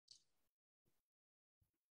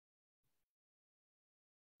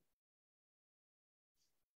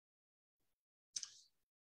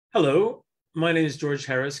Hello, my name is George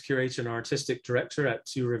Harris, Curator and Artistic Director at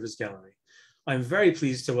Two Rivers Gallery. I'm very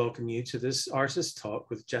pleased to welcome you to this artist talk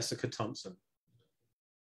with Jessica Thompson.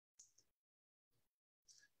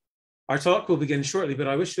 Our talk will begin shortly, but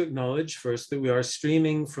I wish to acknowledge first that we are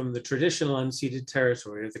streaming from the traditional unceded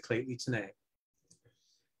territory of the Lheidli T'enneh.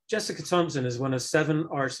 Jessica Thompson is one of 7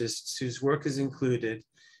 artists whose work is included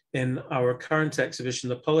in our current exhibition,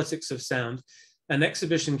 The Politics of Sound, an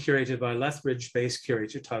exhibition curated by Lethbridge-based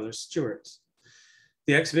curator Tyler Stewart.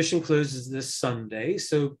 The exhibition closes this Sunday,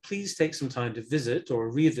 so please take some time to visit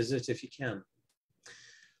or revisit if you can.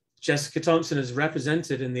 Jessica Thompson is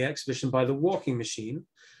represented in the exhibition by the Walking Machine,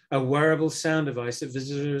 a wearable sound device that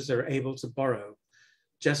visitors are able to borrow.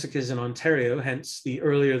 Jessica is in Ontario, hence the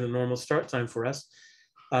earlier than normal start time for us.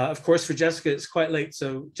 Of course, for Jessica, it's quite late,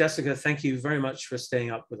 so Jessica, thank you very much for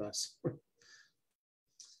staying up with us.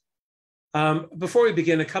 Before we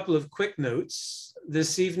begin, a couple of quick notes.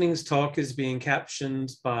 This evening's talk is being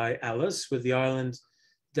captioned by Alice with the Ireland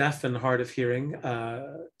Deaf and Hard of Hearing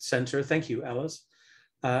Centre. Thank you, Alice.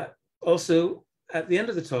 Also, at the end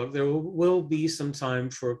of the talk, there will be some time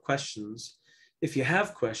for questions. If you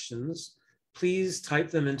have questions, please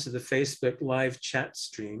type them into the Facebook live chat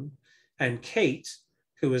stream, and Kate,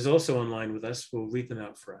 who is also online with us, will read them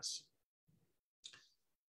out for us.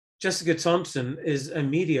 Jessica Thompson is a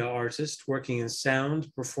media artist working in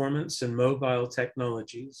sound, performance, and mobile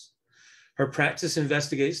technologies. Her practice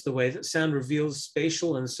investigates the way that sound reveals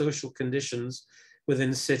spatial and social conditions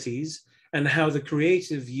within cities and how the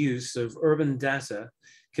creative use of urban data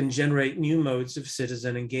can generate new modes of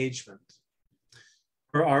citizen engagement.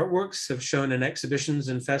 Her artworks have shown in exhibitions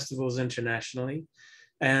and festivals internationally,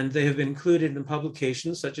 and they have been included in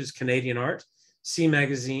publications such as Canadian Art, C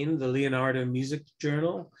Magazine, the Leonardo Music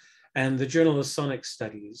Journal, and the Journal of Sonic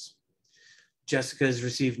Studies. Jessica has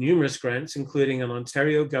received numerous grants, including an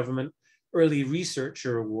Ontario Government Early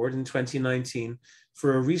Researcher Award in 2019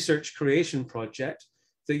 for a research creation project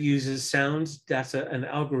that uses sound, data, and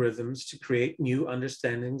algorithms to create new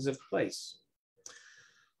understandings of place.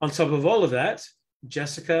 On top of all of that,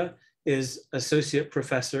 Jessica is Associate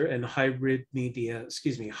Professor in Hybrid Media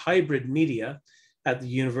at the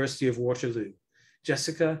University of Waterloo.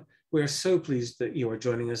 Jessica, we are so pleased that you are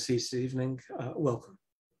joining us this evening. Welcome.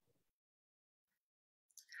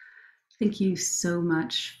 Thank you so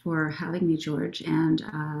much for having me, George, and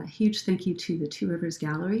a huge thank you to the Two Rivers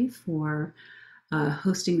Gallery for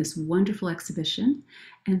hosting this wonderful exhibition,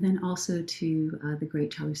 and then also to the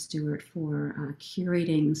great Tyler Stewart for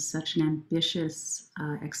curating such an ambitious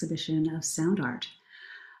exhibition of sound art.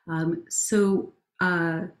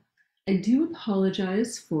 I do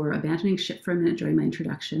apologize for abandoning ship for a minute during my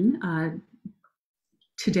introduction.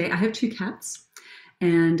 Today, I have 2 cats,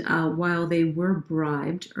 and while they were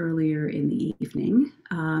bribed earlier in the evening,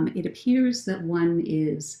 it appears that one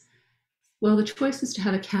is, well, the choice is to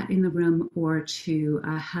have a cat in the room or to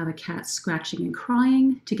have a cat scratching and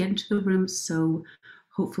crying to get into the room, so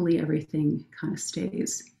hopefully everything kind of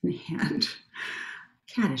stays in hand.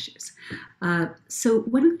 Cat issues. So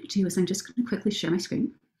what I'm going to do is I'm just going to quickly share my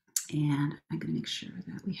screen. And I'm going to make sure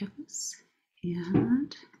that we have this.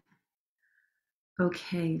 And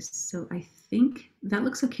okay, so I think that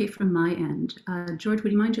looks okay from my end. George,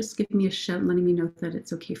 would you mind just giving me a shout and letting me know that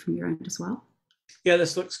it's okay from your end as well? Yeah,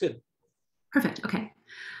 this looks good. Perfect, okay.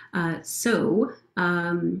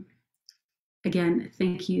 Again,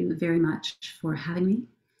 thank you very much for having me.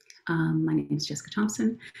 My name is Jessica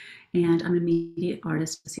Thompson, and I'm a media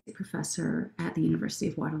artist, associate professor at the University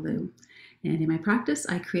of Waterloo. And in my practice,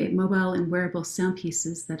 I create mobile and wearable sound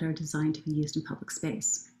pieces that are designed to be used in public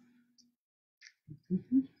space.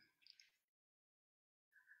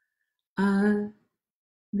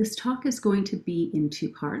 This talk is going to be in 2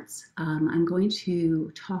 parts. I'm going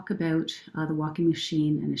to talk about the Walking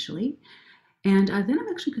Machine initially, and then I'm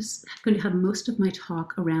actually just going to have most of my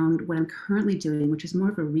talk around what I'm currently doing, which is more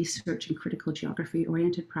of a research and critical geography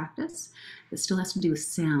oriented practice that still has to do with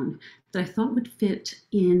sound, that I thought would fit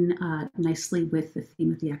in nicely with the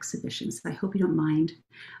theme of the exhibition. So I hope you don't mind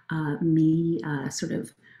me sort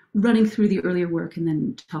of running through the earlier work and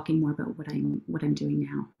then talking more about what I'm doing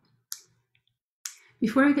now.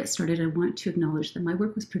 Before I get started, I want to acknowledge that my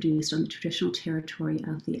work was produced on the traditional territory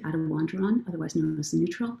of the Attawandaron, otherwise known as the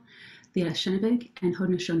Neutral, the Anishinaabe, and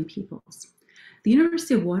Haudenosaunee peoples. The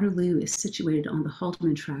University of Waterloo is situated on the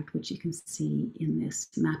Haldeman Tract, which you can see in this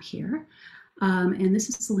map here. And this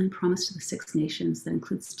is the land promised to the 6 nations that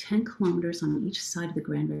includes 10 kilometers on each side of the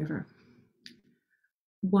Grand River.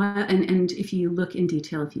 And if you look in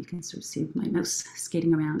detail, if you can sort of see my mouse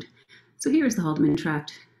skating around. So here's the Haldeman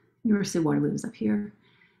Tract. University of Waterloo is up here.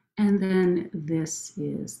 And then this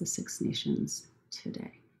is the Six Nations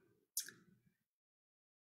today.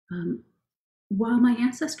 While my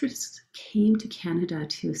ancestors came to Canada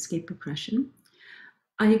to escape oppression,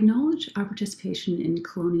 I acknowledge our participation in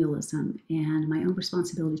colonialism and my own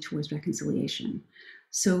responsibility towards reconciliation.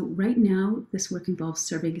 So right now, this work involves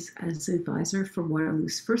serving as an advisor for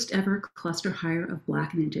Waterloo's first ever cluster hire of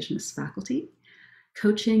Black and Indigenous faculty,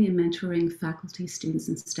 coaching and mentoring faculty, students,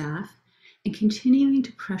 and staff, and continuing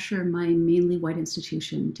to pressure my mainly white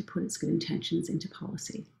institution to put its good intentions into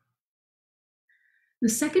policy. The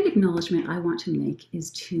second acknowledgement I want to make is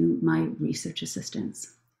to my research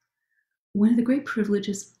assistants. One of the great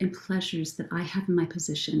privileges and pleasures that I have in my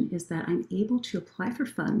position is that I'm able to apply for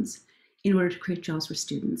funds in order to create jobs for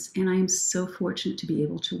students, and I am so fortunate to be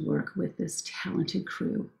able to work with this talented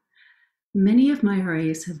crew. Many of my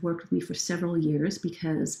RAs have worked with me for several years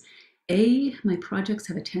because A, my projects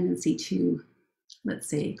have a tendency to, let's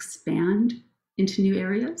say, expand into new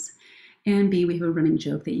areas, and B, we have a running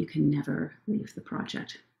joke that you can never leave the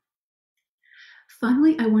project.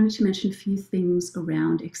 Finally, I wanted to mention a few things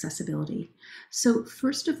around accessibility. So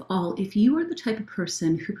first of all, if you are the type of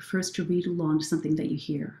person who prefers to read along to something that you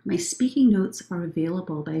hear, my speaking notes are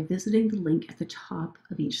available by visiting the link at the top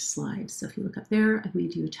of each slide. So if you look up there, I've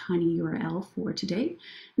made you a tiny URL for today.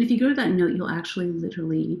 And if you go to that note, you'll actually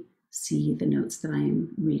literally see the notes that I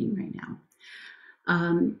am reading right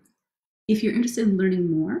now. If you're interested in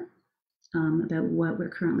learning more, about what we're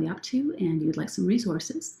currently up to and you'd like some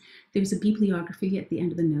resources, there's a bibliography at the end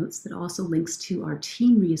of the notes that also links to our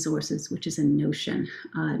team resources, which is in Notion.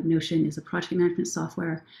 Notion is a project management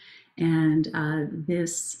software, and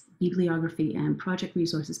this bibliography and project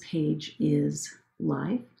resources page is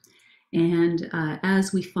live. And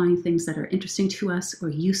as we find things that are interesting to us or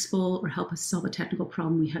useful or help us solve a technical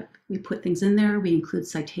problem, we put things in there. We include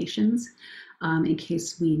citations in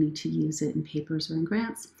case we need to use it in papers or in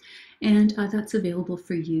grants. And that's available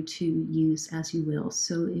for you to use as you will.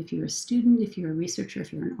 So if you're a student, if you're a researcher,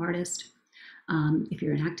 if you're an artist, if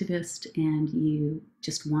you're an activist and you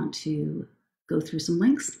just want to go through some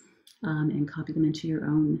links and copy them into your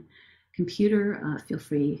own computer, feel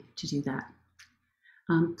free to do that.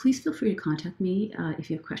 Please feel free to contact me if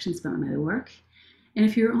you have questions about my work. And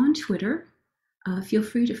if you're on Twitter, feel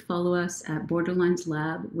free to follow us at Borderlines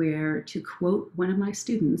Lab, where, to quote one of my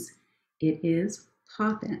students, it is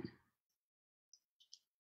poppin'.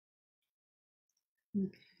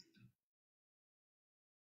 Okay.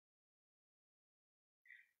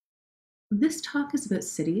 This talk is about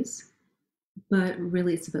cities, but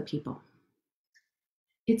really it's about people.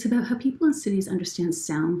 It's about how people in cities understand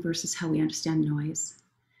sound versus how we understand noise.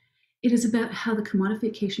 It is about how the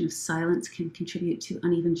commodification of silence can contribute to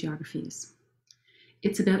uneven geographies.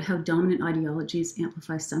 It's about how dominant ideologies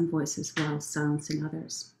amplify some voices while silencing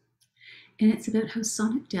others. And it's about how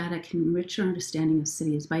sonic data can enrich our understanding of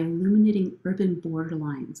cities by illuminating urban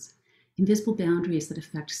borderlines, invisible boundaries that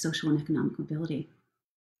affect social and economic mobility.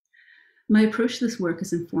 My approach to this work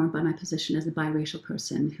is informed by my position as a biracial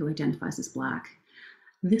person who identifies as Black.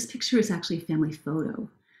 This picture is actually a family photo.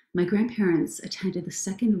 My grandparents attended the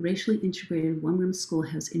second racially integrated one-room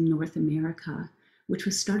schoolhouse in North America, which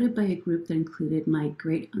was started by a group that included my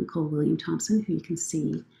great uncle, William Thompson, who you can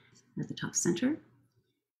see at the top center.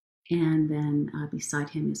 And then beside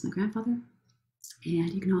him is my grandfather.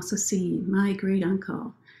 And you can also see my great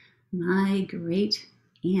uncle, my great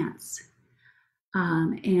aunts.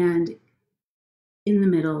 And in the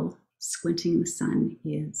middle, squinting in the sun,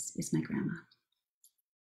 is my grandma.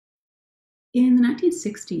 In the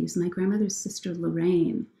 1960s, my grandmother's sister,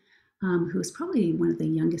 Lorraine, who was probably one of the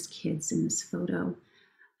youngest kids in this photo,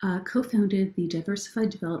 co-founded the Diversified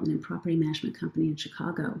Development and Property Management Company in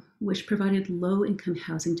Chicago, which provided low-income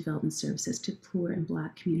housing development services to poor and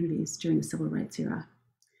Black communities during the Civil Rights era.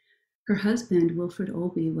 Her husband, Wilfred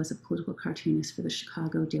Olby, was a political cartoonist for the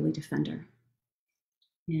Chicago Daily Defender.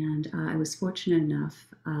 And I was fortunate enough,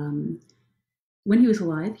 when he was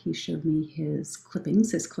alive, he showed me his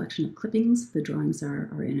clippings, his collection of clippings. The drawings are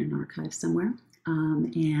in an archive somewhere.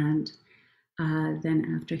 And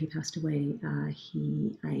then after he passed away,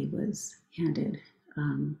 I was handed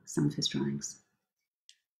some of his drawings.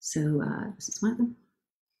 So this is one of them.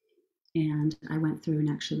 And I went through and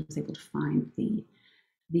actually was able to find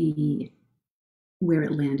the where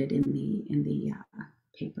it landed in the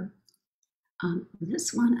paper.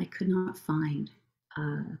 This one I could not find,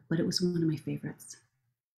 but it was one of my favorites.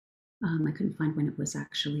 I couldn't find when it was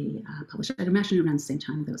actually published. I'd imagine around the same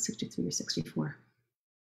time, though, 63 or 64.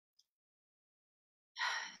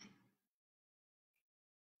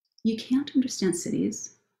 You can't understand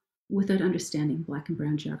cities without understanding Black and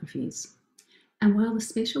brown geographies. And while the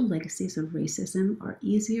spatial legacies of racism are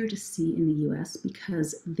easier to see in the US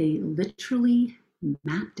because they literally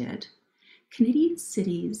mapped it, Canadian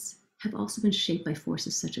cities have also been shaped by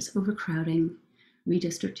forces such as overcrowding,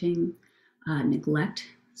 redistricting, neglect,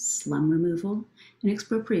 slum removal, and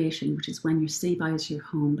expropriation, which is when your city buys your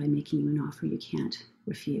home by making you an offer you can't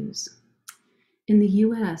refuse. In the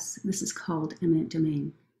US, this is called eminent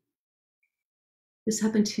domain. This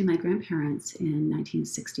happened to my grandparents in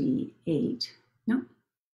 1968. No,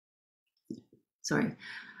 sorry.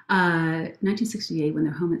 1968, when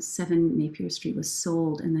their home at 7 Napier Street was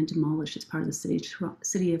sold and then demolished as part of the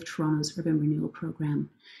City of Toronto's urban renewal program.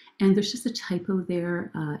 And there's just a typo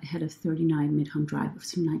there ahead of 39 Mid-Home Drive. It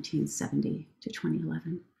was from 1970 to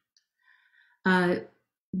 2011.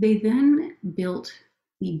 They then built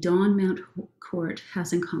the Don Mount Court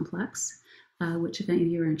housing complex, which if any of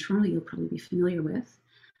you are in Toronto, you'll probably be familiar with.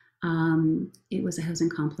 It was a housing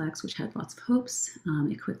complex which had lots of hopes.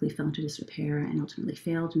 It quickly fell into disrepair and ultimately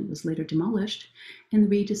failed, and it was later demolished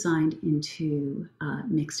and redesigned into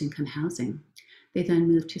mixed income housing. They then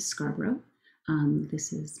moved to Scarborough.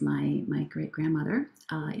 This is my great-grandmother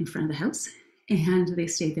in front of the house, and they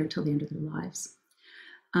stayed there till the end of their lives.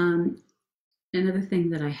 Another thing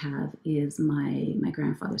that I have is my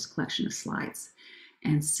grandfather's collection of slides.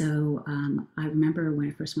 And so I remember when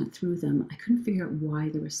I first went through them, I couldn't figure out why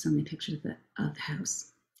there were so many pictures of the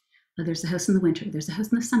house. There's the house in the winter, there's the house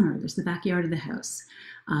in the summer, there's the backyard of the house.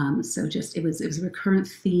 So just it was a recurrent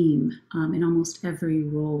theme in almost every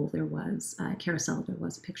role there was, carousel, there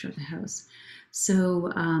was a picture of the house.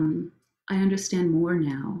 So I understand more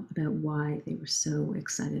now about why they were so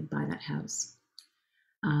excited by that house.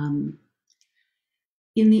 In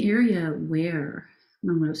the area where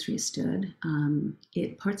Monroe Street stood,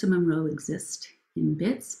 parts of Monroe exist in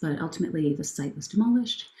bits, but ultimately the site was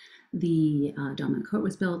demolished. The Don Mount Court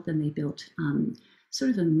was built, then they built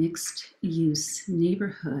sort of a mixed use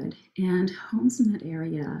neighborhood, and homes in that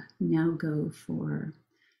area now go for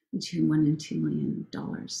between $1 and $2 million.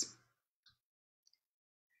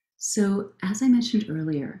 So as I mentioned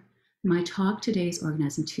earlier, my talk today is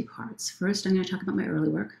organized in two parts. First, I'm going to talk about my early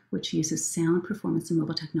work, which uses sound, performance, and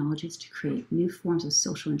mobile technologies to create new forms of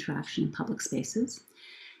social interaction in public spaces.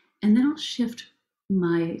 And then I'll shift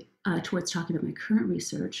towards talking about my current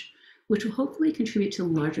research, which will hopefully contribute to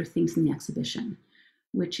larger themes in the exhibition,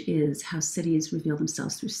 which is how cities reveal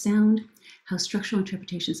themselves through sound, how structural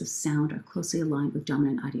interpretations of sound are closely aligned with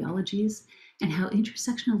dominant ideologies, and how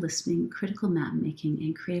intersectional listening, critical map making,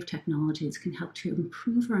 and creative technologies can help to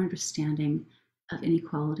improve our understanding of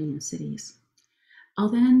inequality in cities. I'll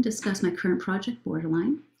then discuss my current project,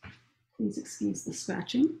 Borderline. Please excuse the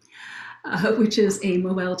scratching, which is a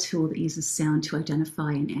mobile tool that uses sound to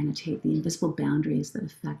identify and annotate the invisible boundaries that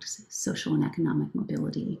affect social and economic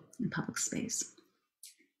mobility in public space.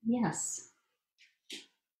 Yes.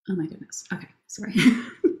 Oh my goodness. Okay, sorry.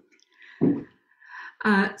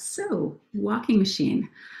 So Walking Machine.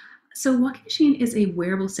 So Walking Machine is a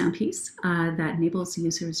wearable sound piece that enables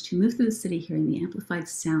users to move through the city hearing the amplified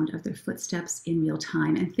sound of their footsteps in real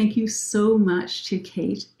time. And thank you so much to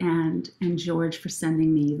Kate and George for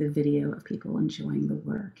sending me the video of people enjoying the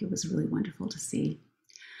work. It was really wonderful to see.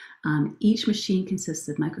 Each machine consists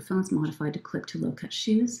of microphones modified to clip to low-cut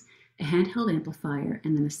shoes, a handheld amplifier,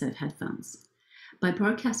 and then a set of headphones. By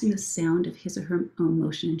broadcasting the sound of his or her own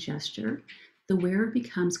motion and gesture, the wearer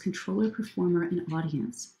becomes controller, performer, and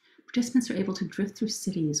audience. Participants are able to drift through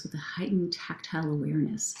cities with a heightened tactile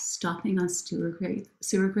awareness, stopping on sewer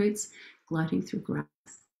grates, gliding through grass,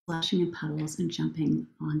 splashing in puddles, and jumping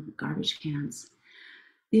on garbage cans.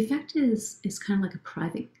 The effect is kind of like a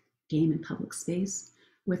private game in public space,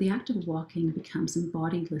 where the act of walking becomes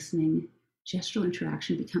embodied listening, gestural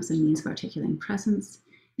interaction becomes a means of articulating presence,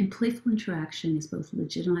 and playful interaction is both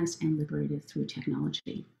legitimized and liberated through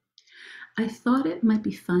technology. I thought it might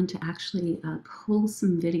be fun to actually pull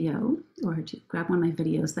some video, or to grab one of my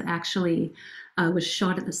videos that actually was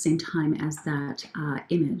shot at the same time as that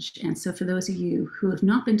image. And so for those of you who have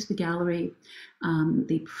not been to the gallery,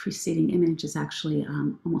 the preceding image is actually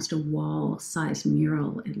almost a wall-sized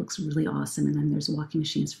mural. It looks really awesome. And then there's walking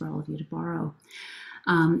machines for all of you to borrow.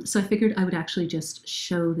 So I figured I would actually just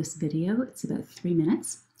show this video. It's about 3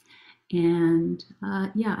 minutes. And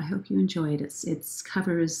yeah, I hope you enjoy it. It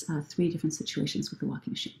covers 3 different situations with the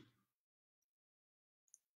walking machine.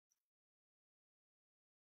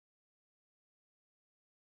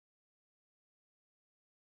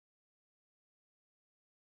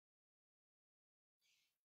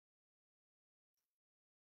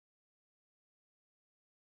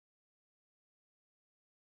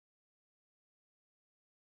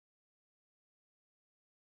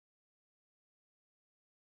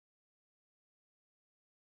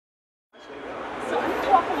 So I'm going to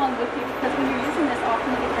walk along with you because when you're using this,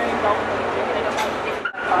 often you get very involved in what you're doing, and I don't want to take you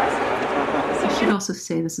by cars. I should also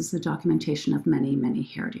say this is the documentation of many, many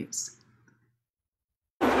hairdos.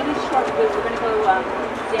 Really short route. We're going to go down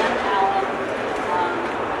Allen,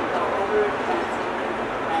 we're going to go over Thompson,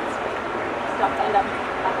 stop, end up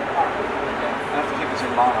at the park. I have to keep this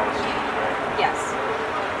in miles. Yes.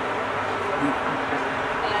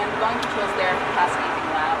 And going controls there if you pass anything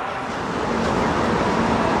loud.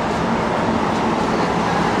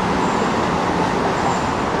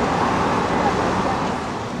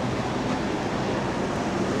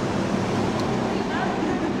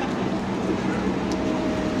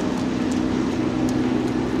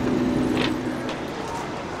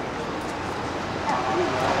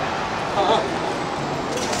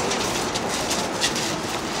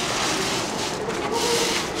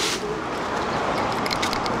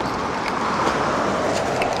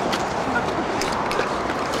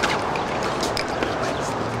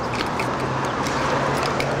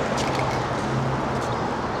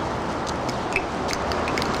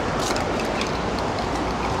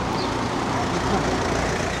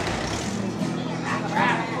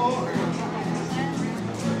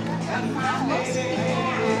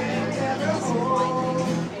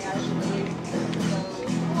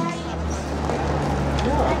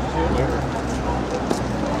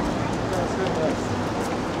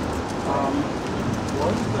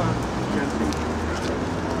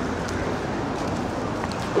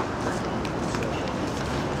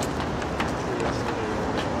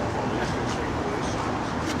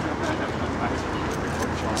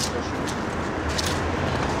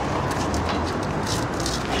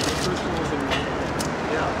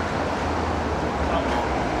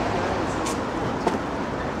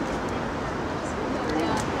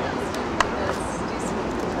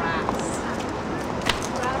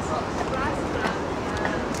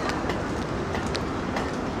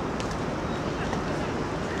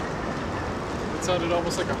 It sounded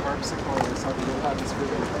almost like a harpsichord or something. It had this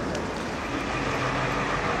really.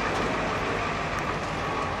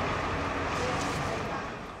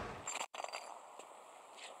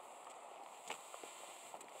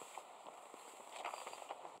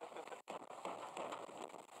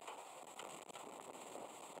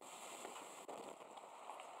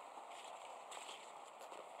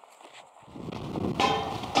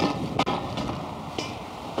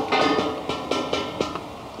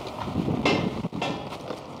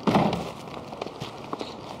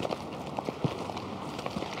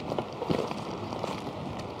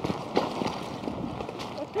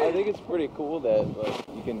 I think it's pretty cool that like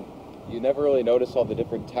you never really notice all the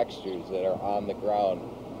different textures that are on the ground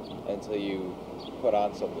until you put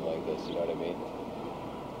on something like this, you know what I mean?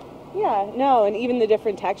 Yeah, no, and even the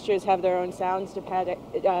different textures have their own sounds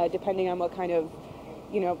depending on what kind of,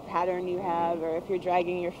 pattern you have, or if you're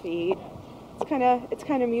dragging your feet. It's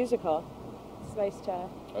kind of musical. It's nice to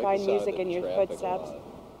find music in your footsteps.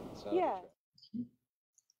 Yeah.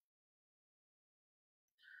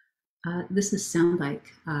 This is Soundbike.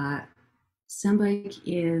 Soundbike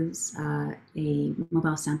is a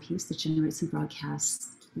mobile sound piece that generates and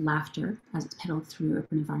broadcasts laughter as it's pedaled through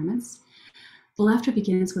urban environments. The laughter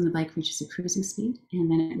begins when the bike reaches a cruising speed, and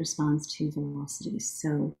then it responds to velocity.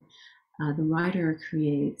 So the rider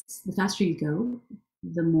creates, the faster you go,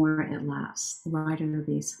 the more it laughs. The rider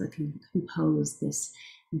basically can compose these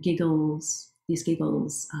giggles,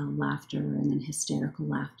 laughter, and then hysterical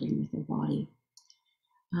laughing with their body.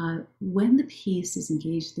 When the piece is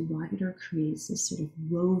engaged, the rider creates this sort of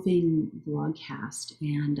roving broadcast,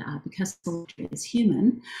 and because the laughter is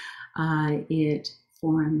human, it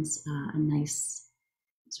forms a nice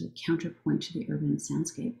sort of counterpoint to the urban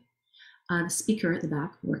soundscape. The speaker at the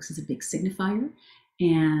back works as a big signifier,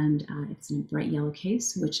 and it's in a bright yellow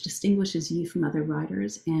case, which distinguishes you from other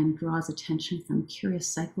riders and draws attention from curious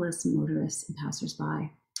cyclists, motorists, and passersby.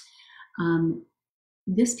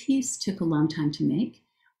 This piece took a long time to make.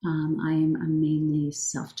 I am a mainly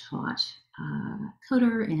self-taught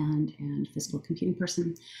coder and physical computing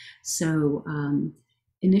person. So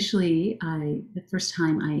initially, the first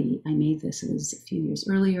time I made this, it was a few years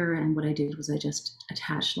earlier, and what I did was I just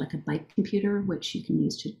attached like a bike computer, which you can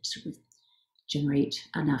use to sort of generate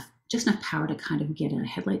just enough power to kind of get a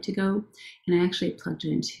headlight to go. And I actually plugged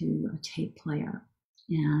it into a tape player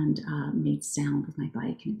and made sound with my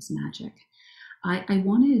bike, and it was magic. I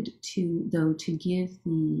wanted to, though, to give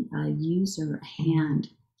the user a hand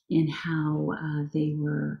in how they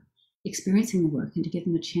were experiencing the work and to give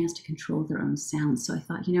them a chance to control their own sounds. So I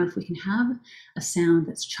thought, if we can have a sound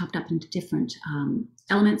that's chopped up into different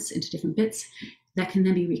elements, into different bits, that can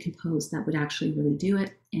then be recomposed, that would actually really do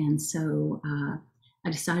it. And so I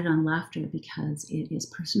decided on laughter because it is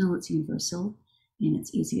personal, it's universal, and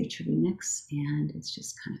it's easier to remix, and it's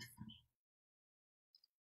just kind of funny.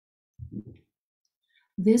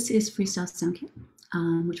 This is Freestyle Sound Kit,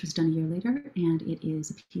 which was done a year later, and it is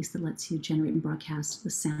a piece that lets you generate and broadcast the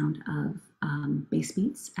sound of bass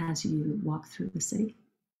beats as you walk through the city.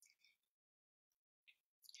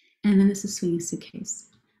 And then this is Swinging Suitcase.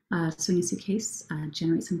 Swinging Suitcase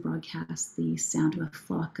generates and broadcasts the sound of a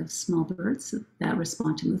flock of small birds that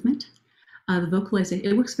respond to movement. The vocalization,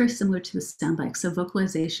 it works very similar to the sound bike. So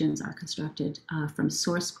vocalizations are constructed from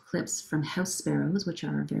source clips from house sparrows, which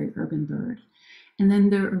are a very urban bird. And then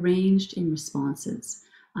they're arranged in responses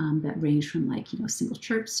that range from single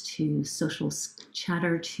chirps to social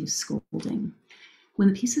chatter to scolding. When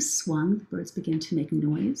the piece is swung, the birds begin to make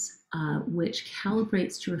noise, which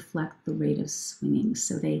calibrates to reflect the rate of swinging.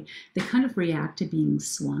 So they kind of react to being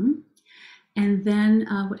swung. And then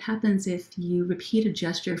what happens if you repeat a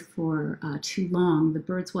gesture for too long, the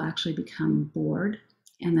birds will actually become bored,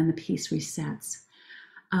 and then the piece resets.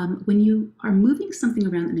 When you are moving something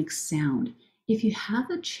around that makes sound, if you have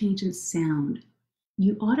a change in sound,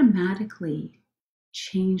 you automatically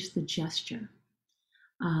change the gesture.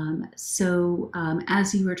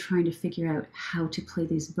 As you are trying to figure out how to play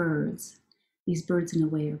these birds in a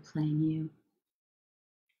way are playing you.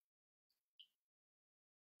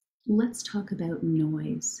 Let's talk about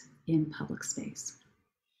noise in public space.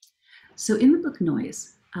 So in the book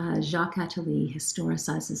Noise, Jacques Attali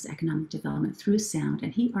historicizes economic development through sound,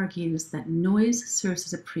 and he argues that noise serves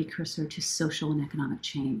as a precursor to social and economic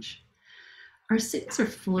change. Our cities are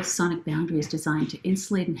full of sonic boundaries designed to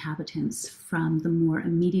insulate inhabitants from the more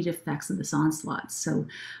immediate effects of this onslaught. So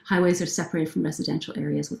highways are separated from residential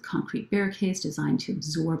areas with concrete barricades designed to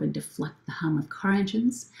absorb and deflect the hum of car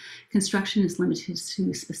engines. Construction is limited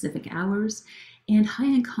to specific hours, and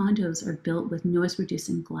high-end condos are built with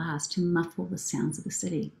noise-reducing glass to muffle the sounds of the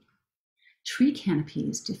city. Tree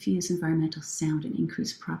canopies diffuse environmental sound and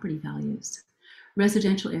increase property values.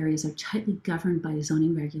 Residential areas are tightly governed by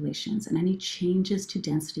zoning regulations, and any changes to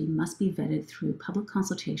density must be vetted through public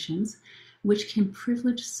consultations, which can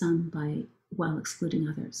privilege some while excluding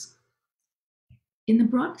others. In the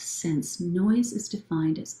broadest sense, noise is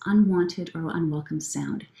defined as unwanted or unwelcome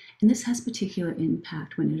sound, and this has particular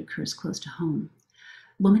impact when it occurs close to home.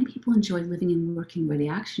 While many people enjoy living and working where the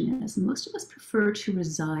action is, most of us prefer to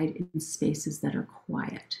reside in spaces that are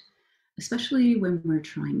quiet, especially when we're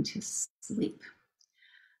trying to sleep.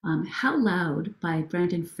 How Loud by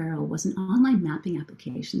Brandon Farrell was an online mapping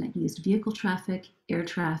application that used vehicle traffic, air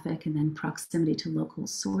traffic, and then proximity to local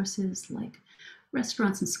sources like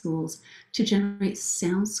restaurants and schools to generate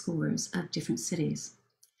sound scores of different cities.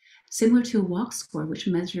 Similar to a walk score, which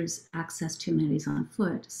measures access to amenities on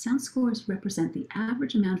foot, sound scores represent the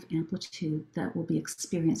average amount of amplitude that will be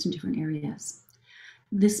experienced in different areas.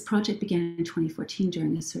 This project began in 2014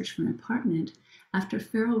 during a search for an apartment after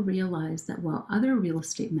Farrell realized that while other real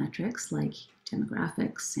estate metrics like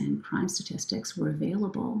demographics and crime statistics were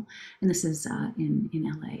available, and this is in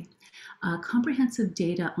LA, comprehensive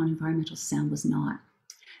data on environmental sound was not.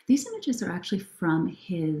 These images are actually from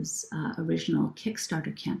his original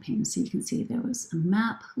Kickstarter campaign. So you can see there was a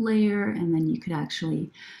map layer, and then you could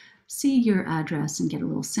actually see your address and get a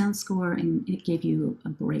little sound score, and it gave you a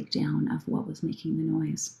breakdown of what was making the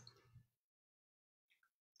noise.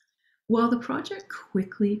 While the project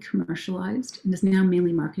quickly commercialized and is now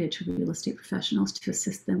mainly marketed to real estate professionals to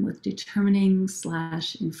assist them with determining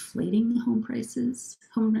 / inflating home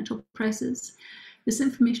rental prices, this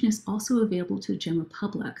information is also available to the general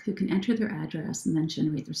public who can enter their address and then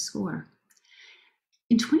generate their score.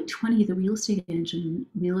 In 2020, the real estate engine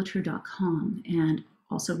Realtor.com and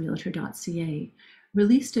also Realtor.ca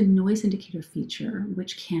released a noise indicator feature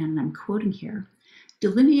which can, and I'm quoting here,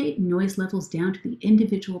 delineate noise levels down to the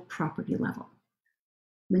individual property level,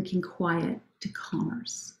 linking quiet to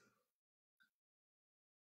commerce.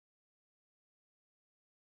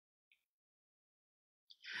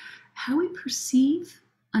 How we perceive,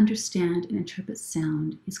 understand, and interpret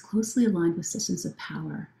sound is closely aligned with systems of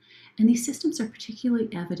power, and these systems are particularly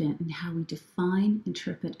evident in how we define,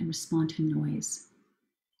 interpret, and respond to noise.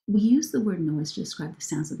 We use the word noise to describe the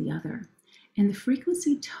sounds of the other, and the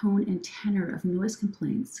frequency, tone, and tenor of noise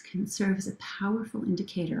complaints can serve as a powerful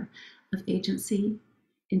indicator of agency,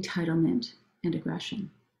 entitlement, and aggression.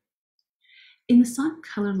 In the sonic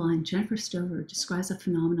color line, Jennifer Stover describes a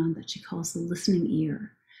phenomenon that she calls the listening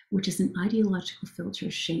ear, which is an ideological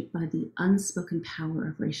filter shaped by the unspoken power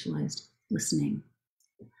of racialized listening.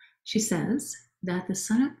 She says that the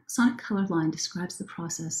sonic color line describes the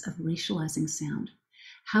process of racializing sound,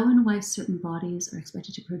 how and why certain bodies are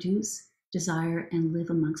expected to produce, desire, and live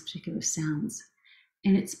amongst particular sounds.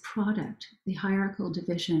 And its product, the hierarchical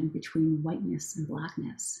division between whiteness and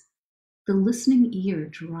blackness. The listening ear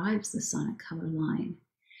drives the sonic color line,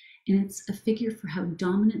 and it's a figure for how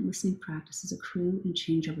dominant listening practices accrue and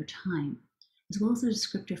change over time, as well as a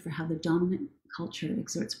descriptor for how the dominant culture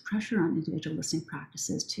exerts pressure on individual listening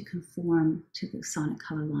practices to conform to the sonic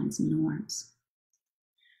color lines and norms.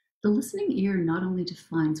 The listening ear not only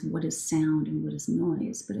defines what is sound and what is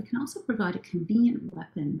noise, but it can also provide a convenient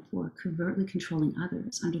weapon for covertly controlling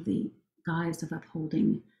others under the guise of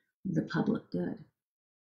upholding the public good.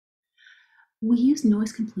 We use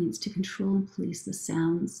noise complaints to control and police the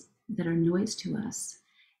sounds that are noise to us,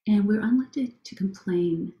 and we're unlikely to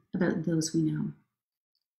complain about those we know.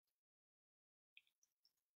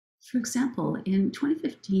 For example, in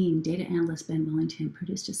 2015, data analyst Ben Wellington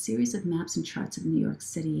produced a series of maps and charts of New York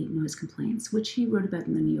City noise complaints, which he wrote about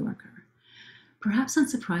in The New Yorker. Perhaps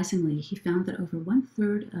unsurprisingly, he found that over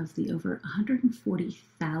 1/3 of the over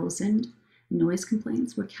 140,000 noise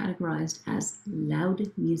complaints were categorized as loud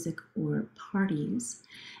music or parties,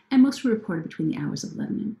 and most were reported between the hours of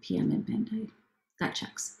 11 p.m. and midnight. That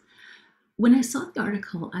checks. When I saw the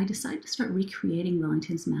article, I decided to start recreating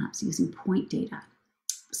Wellington's maps using point data.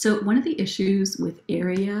 So one of the issues with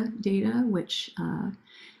area data, which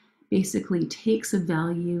basically takes a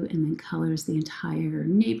value and then colors the entire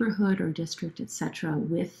neighborhood or district, etc.,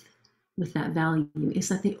 with that value, is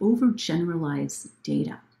that they overgeneralize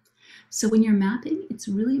data. So when you're mapping, it's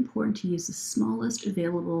really important to use the smallest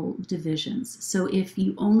available divisions. So if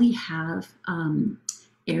you only have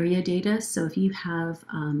area data, so if you have,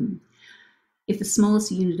 if the smallest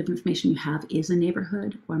unit of information you have is a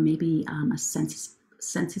neighborhood or maybe a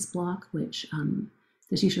census block, which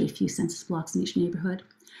there's usually a few census blocks in each neighborhood,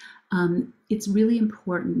 it's really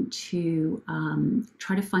important to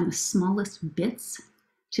try to find the smallest bits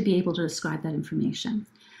to be able to describe that information.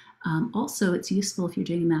 Also, it's useful if you're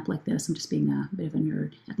doing a map like this, I'm just being a bit of a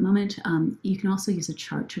nerd at the moment, you can also use a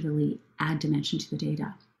chart to really add dimension to the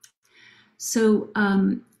data. So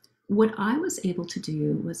what I was able to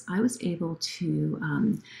do was I was able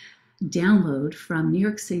to download from New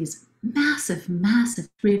York City's massive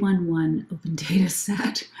 311 open data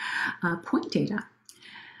set point data.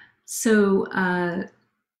 So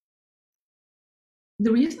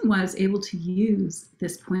the reason why I was able to use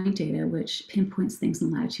this point data, which pinpoints things in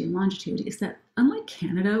latitude and longitude, is that unlike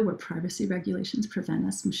Canada, where privacy regulations prevent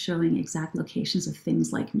us from showing exact locations of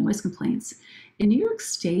things like noise complaints, in New York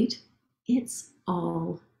State, it's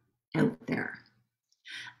all out there.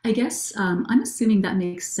 I guess I'm assuming that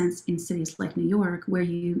makes sense in cities like New York, where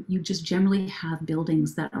you just generally have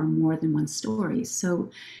buildings that are more than one story. So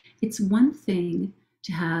it's one thing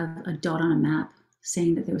to have a dot on a map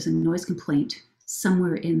saying that there was a noise complaint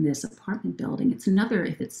somewhere in this apartment building. It's another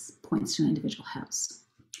if it points to an individual house.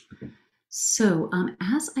 Okay. So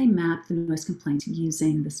as I mapped the noise complaints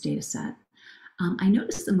using this data set, I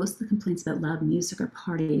noticed that most of the complaints about loud music or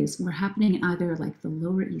parties were happening in either like the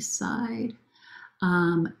Lower East Side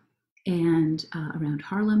and around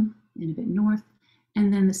Harlem and a bit north,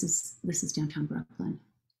 and then this is downtown Brooklyn.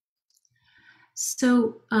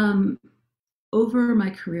 So over my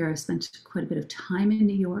career, I spent quite a bit of time in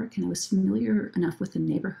New York, and I was familiar enough with the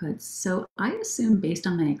neighborhoods. So I assumed, based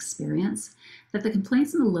on my experience, that the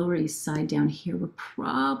complaints on the Lower East Side down here were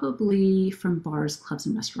probably from bars, clubs,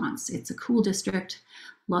 and restaurants. It's a cool district,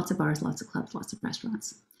 lots of bars, lots of clubs, lots of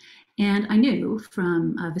restaurants. And I knew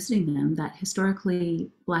from visiting them that historically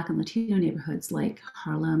Black and Latino neighborhoods like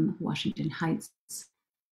Harlem, Washington Heights,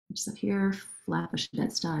 which is up here, Flatbush,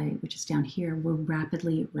 Bed-Stuy, which is down here, were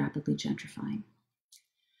rapidly gentrifying.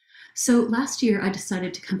 So last year, I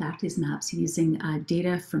decided to come back to these maps using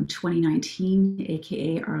data from 2019,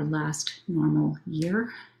 AKA our last normal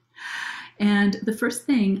year. And the first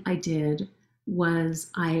thing I did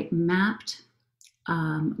was I mapped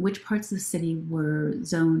which parts of the city were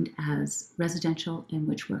zoned as residential and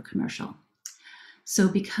which were commercial. So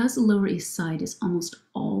because the Lower East Side is almost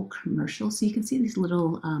all commercial, so you can see these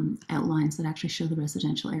little outlines that actually show the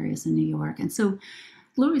residential areas in New York. And so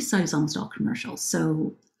Lower East Side is almost all commercial.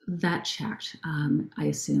 So that checked. I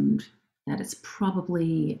assumed that it's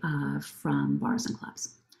probably from bars and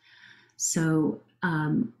clubs. So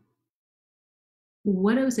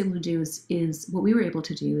what I was able to do is what we were able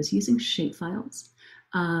to do is using shapefiles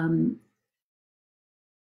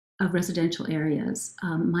of residential areas,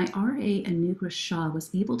 my RA, Anugrah Shah,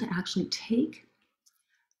 was able to actually take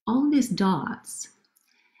all of these dots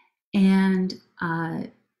and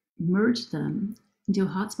merge them, do a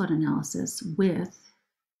hotspot analysis with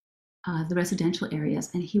the residential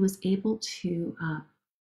areas, and he was able to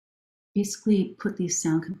basically put these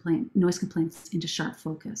noise complaints into sharp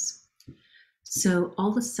focus. So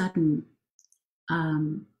all of a sudden,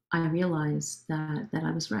 I realized that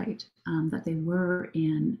I was right, that they were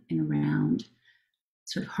in and around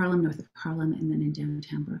sort of Harlem, north of Harlem, and then in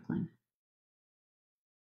downtown Brooklyn.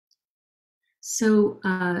 So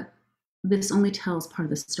this only tells part of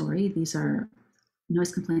the story. These are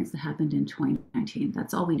noise complaints that happened in 2019.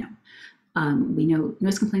 That's all we know. We know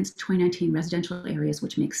noise complaints 2019 residential areas,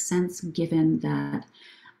 which makes sense given that,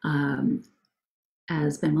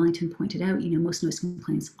 as Ben Wellington pointed out, most noise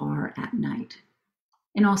complaints are at night.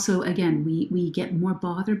 And also, again, we get more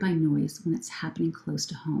bothered by noise when it's happening close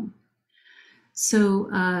to home. So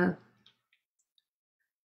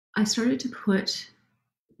I started to put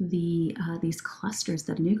these clusters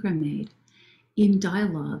that Nugra made in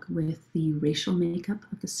dialogue with the racial makeup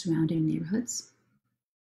of the surrounding neighborhoods,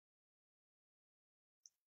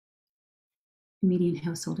 median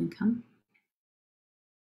household income,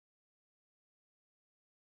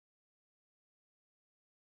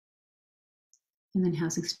 and then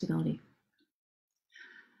housing stability.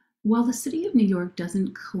 While the city of New York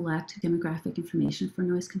doesn't collect demographic information for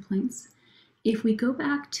noise complaints, if we go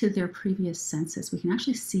back to their previous census, we can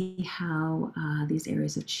actually see how these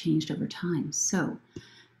areas have changed over time. So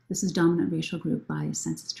this is dominant racial group by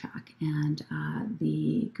census tract, and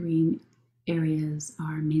the green areas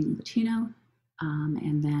are mainly Latino,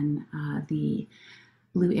 and then the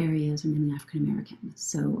blue areas are mainly African American.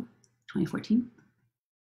 So 2014,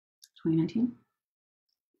 2019,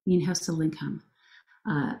 median household income,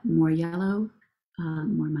 more yellow,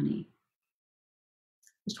 more money.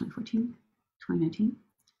 It was 2014. 2019.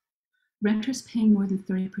 Renters paying more than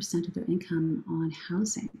 30% of their income on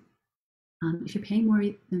housing. If you're paying more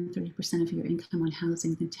than 30% of your income on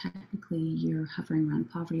housing, then technically you're hovering around the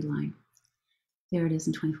poverty line. There it is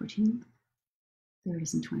in 2014. There it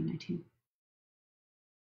is in 2019.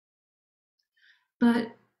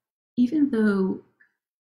 But even though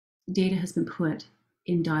data has been put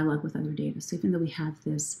in dialogue with other data, so even though we have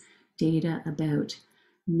this data about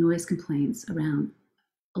noise complaints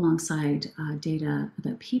alongside data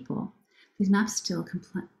about people, these maps still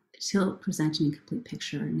present an incomplete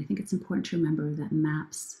picture. And I think it's important to remember that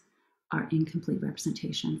maps are incomplete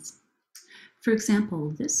representations. For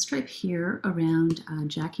example, this stripe here around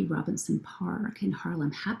Jackie Robinson Park in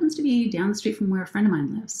Harlem happens to be down the street from where a friend of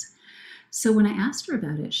mine lives. So when I asked her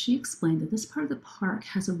about it, she explained that this part of the park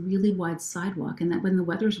has a really wide sidewalk and that when the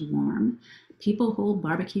weather's warm, people hold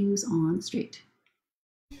barbecues on the street.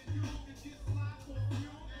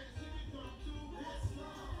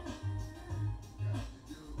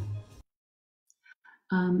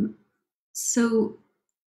 So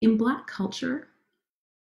in Black culture,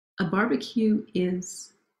 a barbecue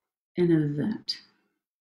is an event.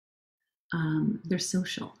 They're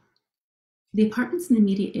social. The apartments in the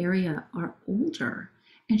immediate area are older,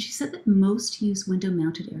 and she said that most use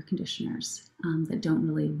window-mounted air conditioners that don't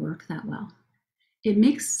really work that well. It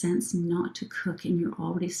makes sense not to cook in your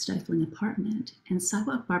already stifling apartment, and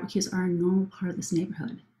sidewalk barbecues are a normal part of this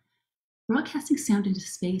neighborhood. Broadcasting sound into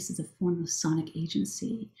space is a form of sonic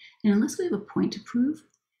agency, and unless we have a point to prove,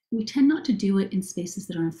 we tend not to do it in spaces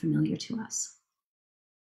that are unfamiliar to us.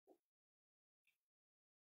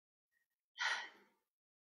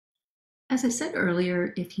 As I said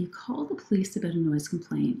earlier, if you call the police about a noise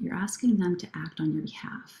complaint, you're asking them to act on your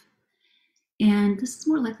behalf. And this is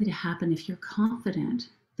more likely to happen if you're confident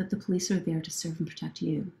that the police are there to serve and protect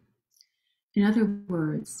you. In other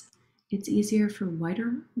words, it's easier for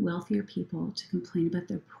whiter, wealthier people to complain about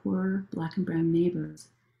their poor Black and brown neighbors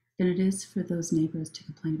than it is for those neighbors to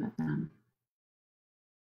complain about them.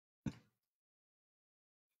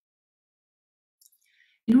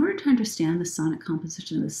 In order to understand the sonic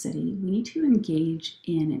composition of the city, we need to engage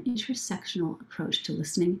in an intersectional approach to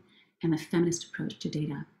listening and a feminist approach to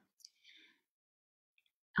data.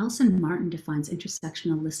 Alison Martin defines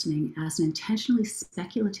intersectional listening as an intentionally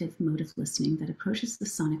speculative mode of listening that approaches the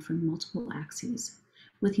sonic from multiple axes,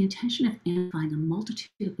 with the intention of amplifying a multitude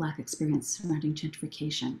of Black experience surrounding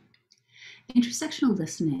gentrification. Intersectional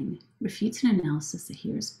listening refutes an analysis that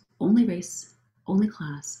hears only race, only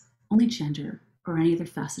class, only gender, or any other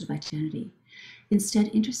facet of identity.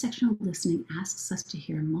 Instead, intersectional listening asks us to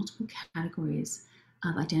hear multiple categories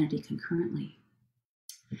of identity concurrently.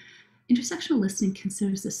 Intersectional listening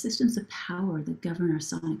considers the systems of power that govern our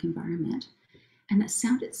sonic environment, and that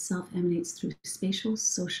sound itself emanates through spatial,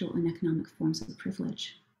 social, and economic forms of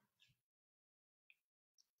privilege.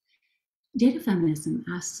 Data feminism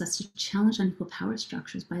asks us to challenge unequal power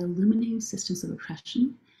structures by illuminating systems of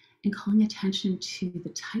oppression and calling attention to the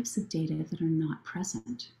types of data that are not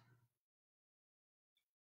present.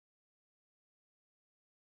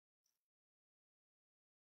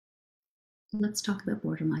 Let's talk about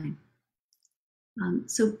Borderline.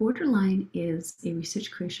 So Borderline is a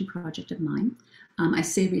research creation project of mine. I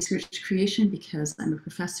say research creation because I'm a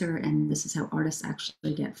professor, and this is how artists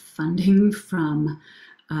actually get funding from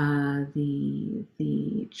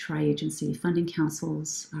the tri-agency funding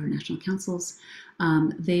councils, our national councils.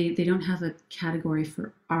 They don't have a category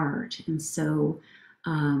for art, and so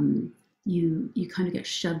you kind of get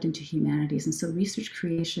shoved into humanities. And so research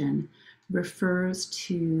creation refers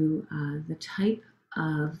to the type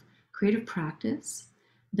of creative practice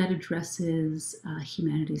that addresses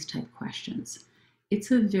humanities type questions. It's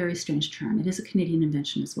a very strange term. It is a Canadian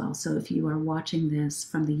invention as well. So if you are watching this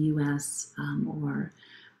from the US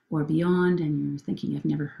or beyond and you're thinking, I've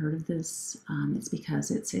never heard of this, it's because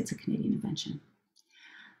it's a Canadian invention.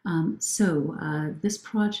 This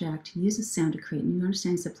project uses sound to create new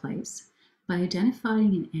understandings of place by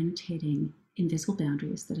identifying and annotating invisible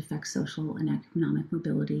boundaries that affect social and economic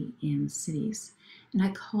mobility in cities. And I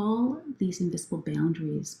call these invisible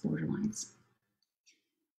boundaries borderlines.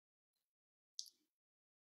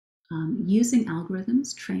 Using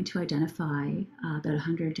algorithms trained to identify about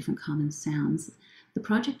 100 different common sounds, the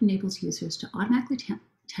project enables users to automatically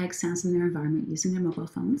tag sounds in their environment using their mobile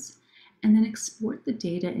phones, and then export the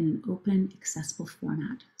data in an open, accessible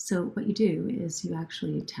format. So what you do is you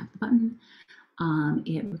actually tap the button,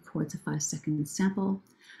 it records a 5-second sample.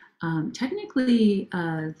 Technically,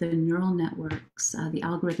 the neural networks, the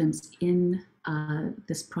algorithms in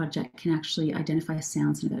this project can actually identify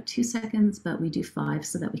sounds in about 2 seconds, but we do 5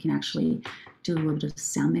 so that we can actually do a little bit of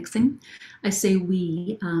sound mixing. I say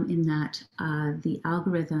we in that the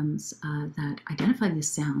algorithms that identify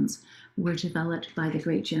these sounds were developed by the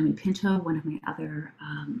great Jeremy Pinto, one of my other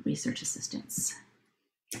research assistants.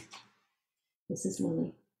 This is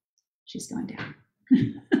Lily. She's going down.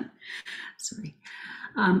 Sorry.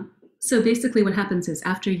 So basically what happens is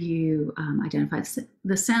after you identify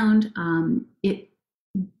the sound, it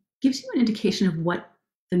gives you an indication of what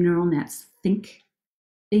the neural nets think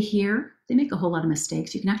they hear. They make a whole lot of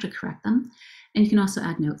mistakes. You can actually correct them, and you can also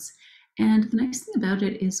add notes. And the nice thing about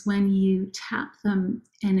it is when you tap them,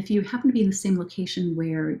 and if you happen to be in the same location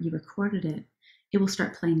where you recorded it, it will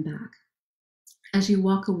start playing back. As you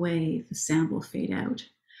walk away, the sound will fade out.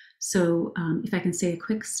 So if I can say a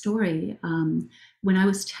quick story, when I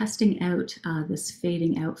was testing out this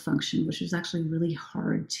fading out function, which was actually really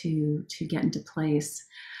hard to get into place,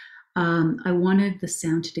 I wanted the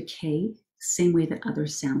sound to decay the same way that other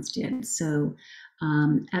sounds did. So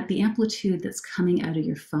at the amplitude that's coming out of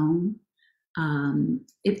your phone,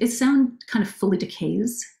 it sound kind of fully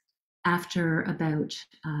decays after about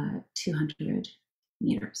 200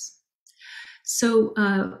 meters. So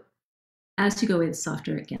as you go in, the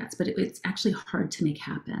softer it gets, but it's actually hard to make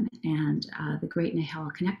happen. And the great Nehal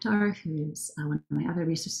Connectar, who is one of my other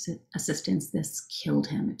research assistants, this killed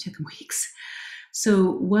him. It took him weeks.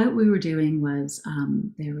 So what we were doing was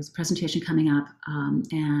there was a presentation coming up,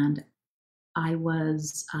 and I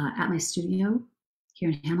was at my studio here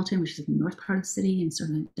in Hamilton, which is in the north part of the city, in sort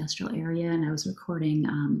of an industrial area, and I was recording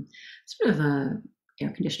sort of a air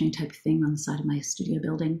conditioning type of thing on the side of my studio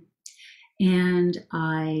building. And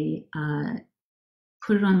I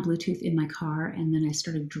put it on Bluetooth in my car, and then I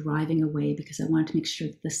started driving away because I wanted to make sure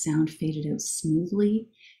that the sound faded out smoothly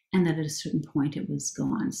and that at a certain point it was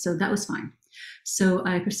gone. So that was fine. So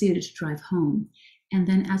I proceeded to drive home. And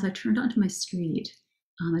then as I turned onto my street,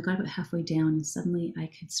 I got about halfway down and suddenly I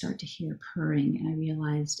could start to hear purring, and I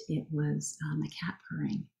realized it was my cat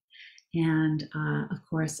purring. And of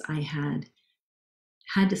course I had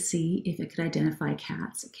to see if it could identify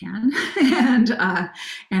cats. It can,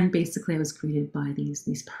 and basically I was greeted by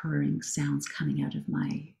these purring sounds coming out of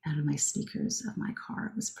my speakers of my car.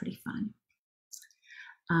 It was pretty fun.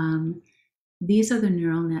 These are the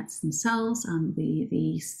neural nets themselves.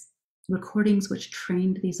 The recordings which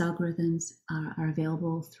trained these algorithms are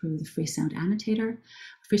available through the Free Sound Annotator.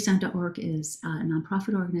 Freesound.org is a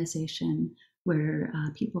nonprofit organization where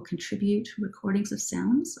people contribute recordings of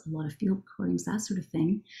sounds, a lot of field recordings, that sort of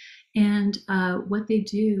thing. And what they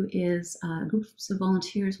do is groups of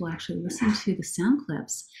volunteers will actually listen to the sound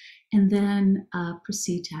clips and then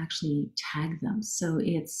proceed to actually tag them. So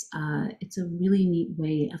it's a really neat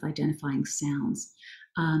way of identifying sounds.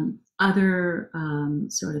 Other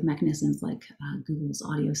sort of mechanisms like Google's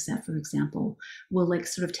audio set, for example, will like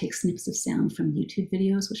sort of take snips of sound from YouTube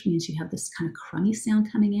videos, which means you have this kind of crummy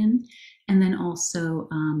sound coming in. And then also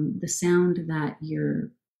the sound that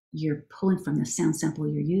you're pulling from, the sound sample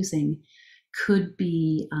you're using, could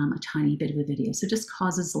be a tiny bit of a video. So it just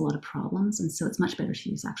causes a lot of problems. And so it's much better to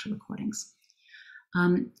use actual recordings.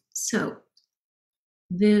 So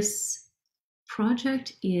this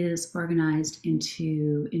project is organized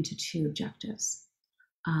into two objectives.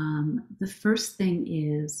 The first thing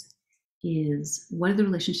is what are the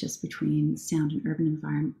relationships between sounds in the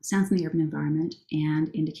urban environment and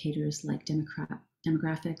indicators like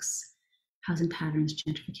demographics, housing patterns,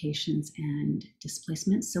 gentrifications, and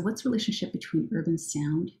displacement. So what's the relationship between urban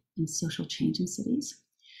sound and social change in cities?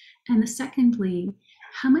 And secondly,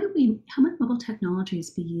 how might mobile technologies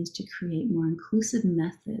be used to create more inclusive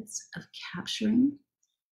methods of capturing,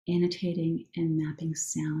 annotating, and mapping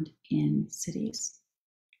sound in cities?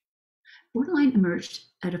 Borderline emerged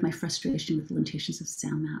out of my frustration with the limitations of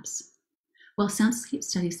sound maps. While soundscape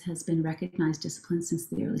studies has been a recognized discipline since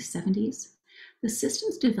the early 70s, the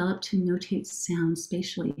systems developed to notate sound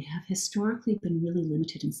spatially have historically been really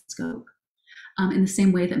limited in scope. In the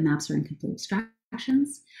same way that maps are incomplete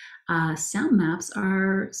abstractions, sound maps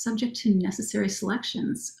are subject to necessary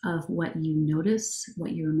selections of what you notice,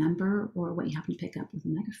 what you remember, or what you happen to pick up with a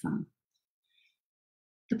microphone.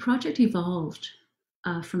 The project evolved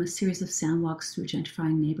from a series of sound walks through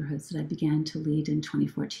gentrifying neighborhoods that I began to lead in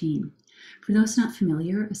 2014. For those not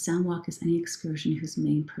familiar, a sound walk is any excursion whose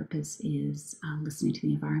main purpose is listening to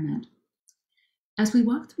the environment. As we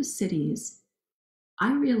walked through cities,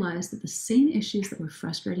 I realized that the same issues that were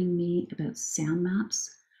frustrating me about sound maps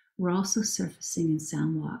were also surfacing in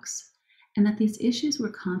sound walks, and that these issues were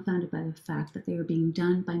confounded by the fact that they were being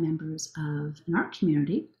done by members of an art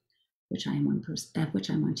community, which I am one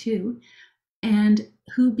too, and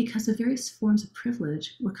who, because of various forms of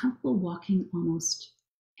privilege, were comfortable walking almost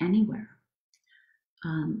anywhere.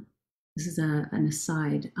 This is an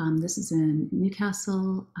aside. This is in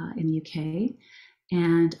Newcastle in the UK,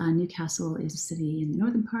 and Newcastle is a city in the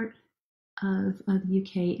northern part of the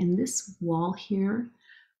UK, and this wall here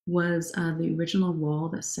was the original wall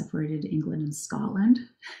that separated England and Scotland,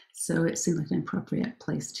 so it seemed like an appropriate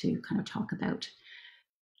place to kind of talk about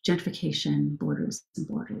gentrification, borders, and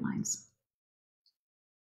borderlines.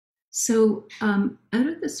 So out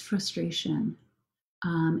of this frustration,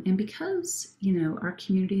 and because, our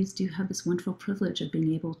communities do have this wonderful privilege of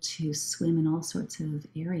being able to swim in all sorts of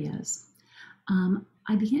areas,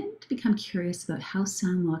 I began to become curious about how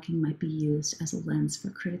sound walking might be used as a lens for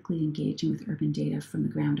critically engaging with urban data from the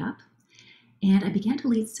ground up. And I began to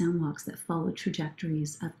lead sound walks that followed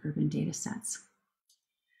trajectories of urban data sets.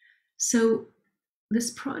 So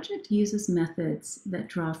this project uses methods that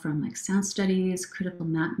draw from sound studies, critical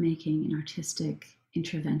map making, and artistic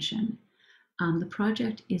intervention. The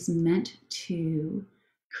project is meant to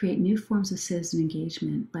create new forms of citizen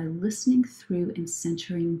engagement by listening through and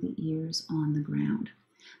centering the ears on the ground.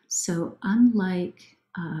 So unlike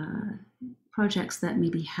projects that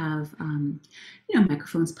maybe have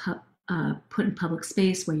microphones put in public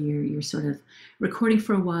space where you're sort of recording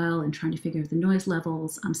for a while and trying to figure out the noise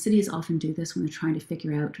levels. Cities often do this when they're trying to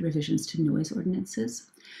figure out revisions to noise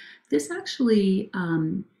ordinances. This actually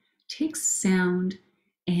takes sound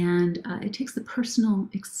and it takes the personal,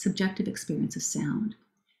 subjective experience of sound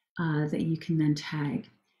that you can then tag.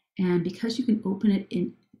 And because you can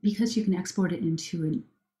export it into an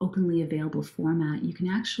openly available format, you can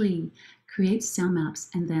actually create sound maps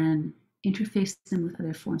and then interface them with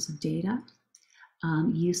other forms of data,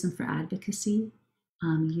 use them for advocacy,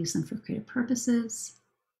 use them for creative purposes,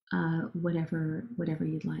 whatever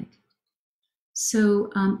you'd like.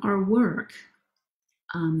 So our work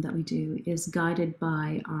that we do is guided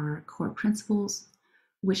by our core principles,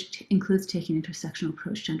 which includes taking an intersectional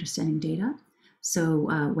approach to understanding data.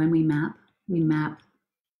 So when we map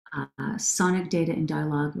sonic data in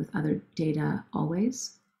dialogue with other data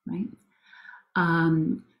always, right?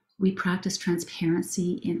 We practice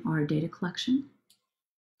transparency in our data collection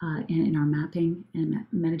and in our mapping and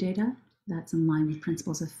metadata. That's in line with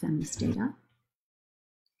principles of feminist data.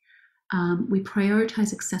 We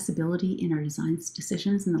prioritize accessibility in our design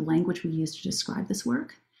decisions and the language we use to describe this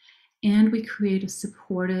work. And we create a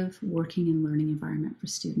supportive working and learning environment for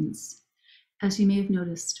students. As you may have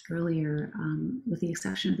noticed earlier, with the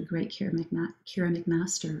exception of the great Kira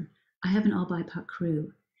McMaster, I have an all-BIPOC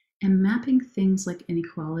crew. And mapping things like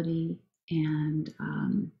inequality and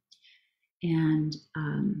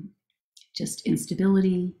just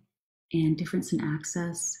instability and difference in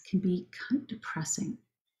access can be kind of depressing.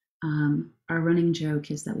 Our running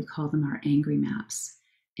joke is that we call them our angry maps.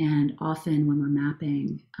 And often when we're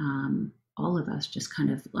mapping, all of us just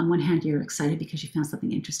kind of, on one hand, you're excited because you found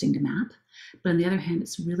something interesting to map. But on the other hand,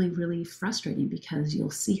 it's really, really frustrating because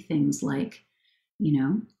you'll see things like,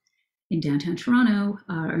 in downtown Toronto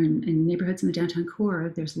or in neighborhoods in the downtown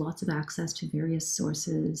core, there's lots of access to various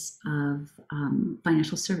sources of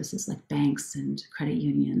financial services like banks and credit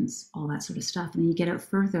unions, all that sort of stuff. And then you get out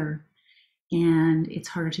further and it's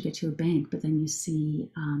harder to get to a bank, but then you see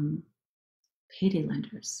payday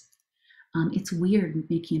lenders. It's weird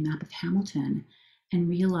making a map of Hamilton and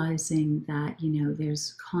realizing that,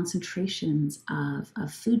 there's concentrations of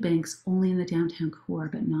food banks only in the downtown core,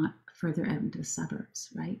 but not further out into the suburbs,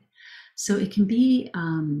 right? So it can be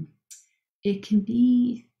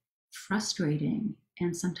frustrating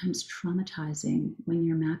and sometimes traumatizing when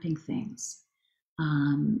you're mapping things,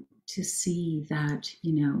 to see that,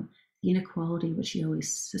 the inequality which you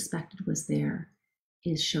always suspected was there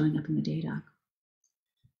is showing up in the data.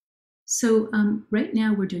 So right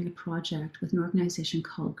now we're doing a project with an organization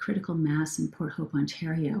called Critical Mass in Port Hope,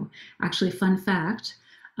 Ontario. Actually, fun fact,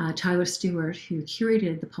 Tyler Stewart, who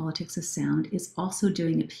curated the Politics of Sound, is also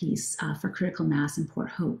doing a piece for Critical Mass in Port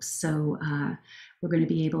Hope. So we're going to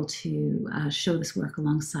be able to show this work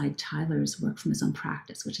alongside Tyler's work from his own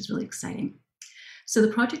practice, which is really exciting. So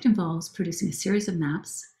the project involves producing a series of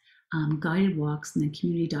maps, guided walks, and then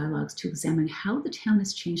community dialogues to examine how the town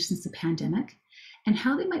has changed since the pandemic and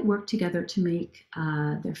how they might work together to make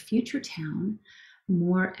their future town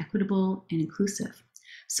more equitable and inclusive.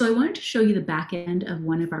 So I wanted to show you the back end of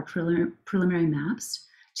one of our preliminary maps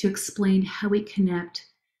to explain how we connect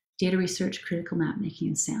data research, critical map making,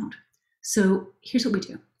 and sound. So here's what we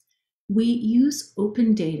do. We use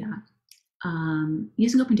open data.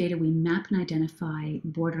 Using open data, we map and identify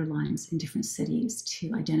border lines in different cities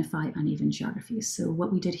to identify uneven geographies. So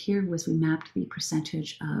what we did here was we mapped the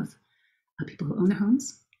percentage of people who own their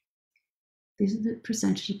homes. These are the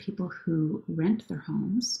percentage of people who rent their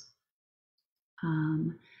homes.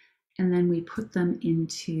 And then we put them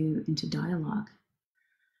into dialogue.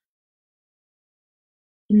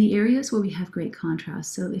 In the areas where we have great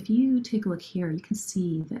contrast, so if you take a look here, you can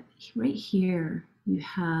see that right here, you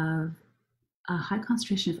have a high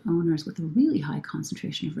concentration of owners with a really high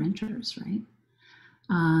concentration of renters, right?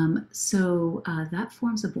 So that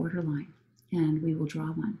forms a borderline, and we will draw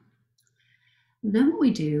one. Then what we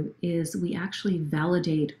do is we actually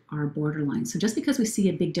validate our borderline. So just because we see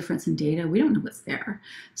a big difference in data, we don't know what's there.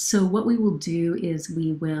 So what we will do is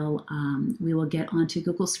we will get onto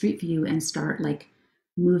Google Street View and start like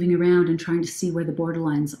moving around and trying to see where the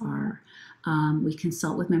borderlines are. We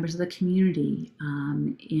consult with members of the community.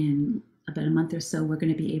 In about a month or so, we're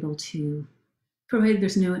going to be able to, provided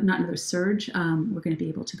there's not another surge, we're going to be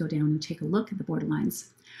able to go down and take a look at the borderlines.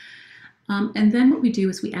 And then what we do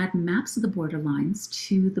is we add maps of the borderlines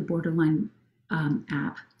to the borderline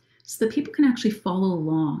app so that people can actually follow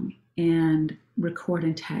along and record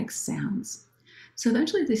and tag sounds. So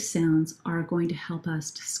eventually these sounds are going to help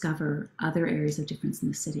us discover other areas of difference in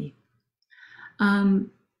the city.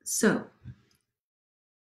 So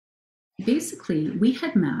basically we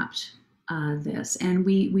had mapped this, and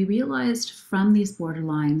we realized from these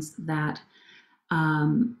borderlines that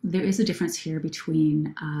there is a difference here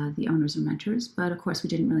between the owners and renters, but of course we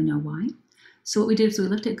didn't really know why. So what we did is we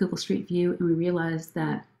looked at Google Street View and we realized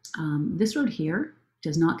that this road here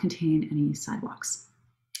does not contain any sidewalks.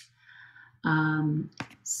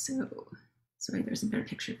 Sorry, there's a better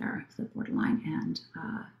picture there of the borderline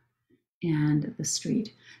and the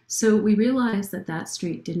street. So we realized that that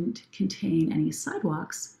street didn't contain any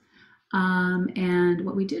sidewalks. And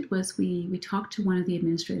what we did was we talked to one of the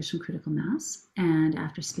administrators from Critical Mass, and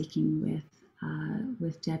after speaking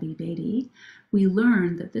with Debbie Beatty, we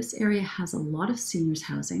learned that this area has a lot of seniors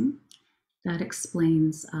housing. That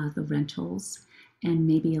explains the rentals and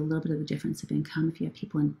maybe a little bit of the difference of income if you have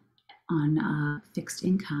people on fixed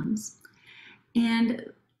incomes.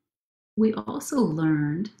 And we also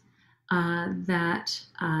learned that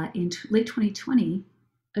in late 2020,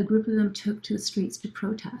 a group of them took to the streets to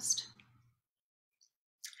protest.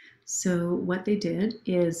 So what they did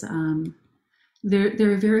is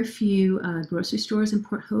there are very few grocery stores in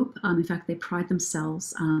Port Hope. In fact, they pride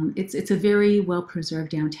themselves. It's a very well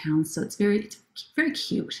preserved downtown, so it's very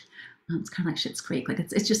cute. It's kind of like Schitt's Creek. Like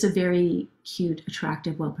it's just a very cute,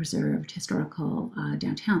 attractive, well preserved historical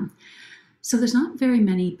downtown. So there's not very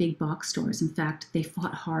many big box stores. In fact, they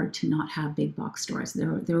fought hard to not have big box stores.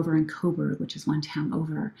 They're over in Coburg, which is one town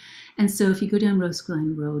over. And so if you go down Rose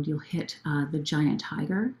Glen Road, you'll hit the Giant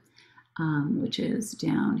Tiger, which is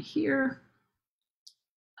down here.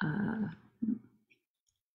 It's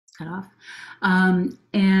cut off.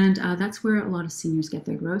 And that's where a lot of seniors get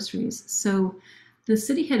their groceries. So the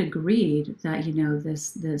city had agreed that,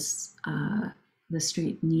 the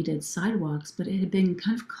street needed sidewalks, but it had been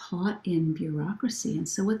kind of caught in bureaucracy. And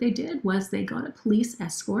so what they did was they got a police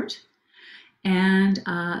escort, and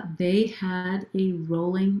they had a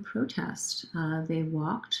rolling protest. They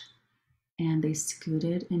walked and they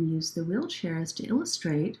scooted and used the wheelchairs to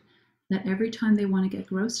illustrate that every time they want to get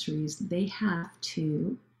groceries, they have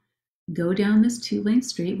to go down this 2-lane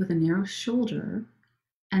street with a narrow shoulder,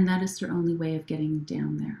 and that is their only way of getting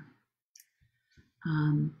down there.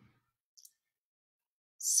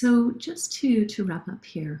 So just to wrap up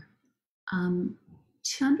here, to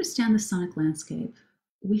understand the sonic landscape,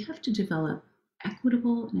 we have to develop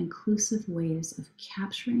equitable and inclusive ways of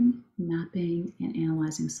capturing, mapping, and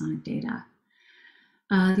analyzing sonic data.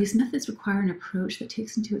 These methods require an approach that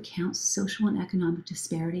takes into account social and economic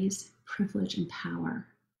disparities, privilege, and power.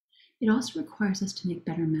 It also requires us to make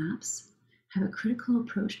better maps, have a critical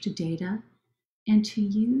approach to data, and to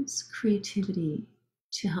use creativity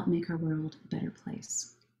to help make our world a better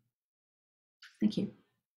place. Thank you.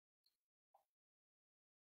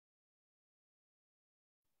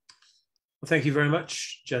 Well, thank you very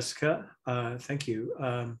much, Jessica. Thank you.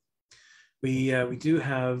 We do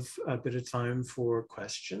have a bit of time for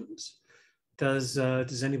questions. Does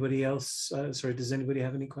anybody else? Does anybody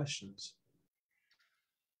have any questions?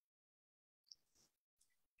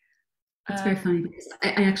 It's very funny because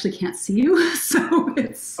I actually can't see you, so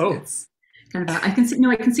it's kind of I can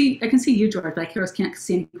see you, George, but I can't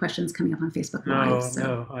see any questions coming up on Facebook Live. So.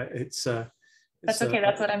 No, that's okay.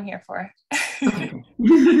 That's what I'm here for. Okay.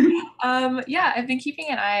 Yeah, I've been keeping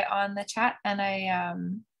an eye on the chat,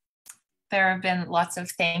 and there have been lots of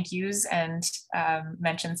thank yous and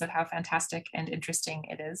mentions of how fantastic and interesting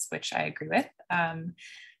it is, which I agree with.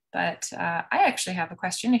 But I actually have a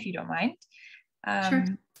question, if you don't mind. Sure.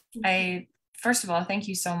 First of all, thank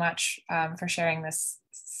you so much for sharing this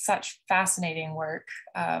such fascinating work.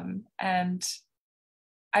 And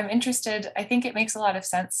I'm interested, I think it makes a lot of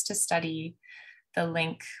sense to study the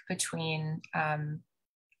link between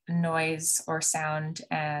noise or sound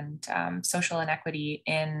and social inequity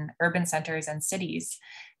in urban centers and cities.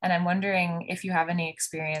 And I'm wondering if you have any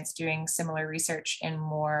experience doing similar research in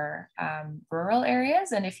more rural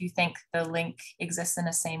areas, and if you think the link exists in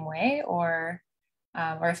the same way, or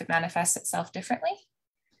if it manifests itself differently?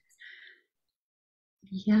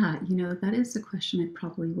 Yeah, that is a question I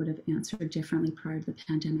probably would have answered differently prior to the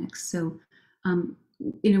pandemic. So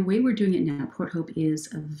in a way we're doing it now, Port Hope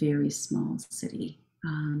is a very small city.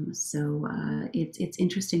 So it's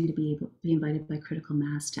interesting to be invited by Critical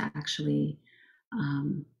Mass to actually,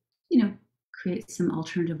 create some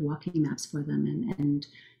alternative walking maps for them and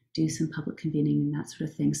do some public convening and that sort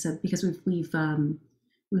of thing. So because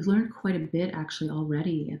we've learned quite a bit actually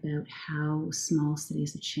already about how small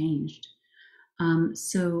cities have changed.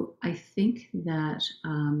 So I think that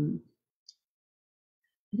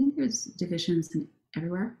there's divisions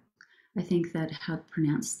everywhere. I think that how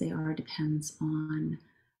pronounced they are depends on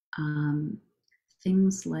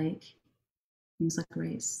things like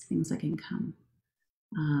race, things like income.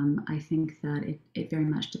 I think that it very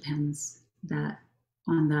much depends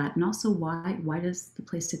on that, and also why does the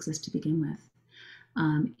place exist to begin with?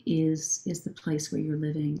 Is the place where you're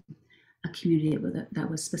living a community that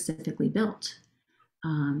was specifically built?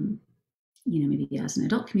 Maybe as an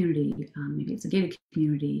adult community, maybe it's a gated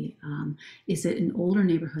community. Is it an older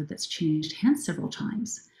neighborhood that's changed hands several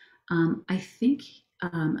times? I think,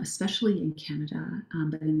 especially in Canada,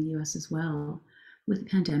 but in the US as well, with the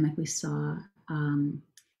pandemic, we saw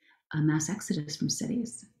a mass exodus from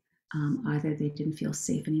cities. Either they didn't feel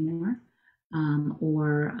safe anymore,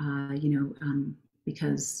 or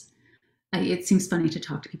because it seems funny to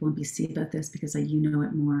talk to people in BC about this because you know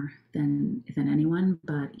it more than anyone.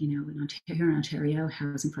 But here in Ontario,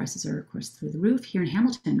 housing prices are of course through the roof. Here in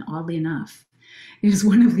Hamilton, oddly enough, it is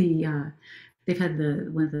one of the they've had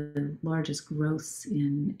one of the largest growths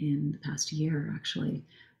in the past year actually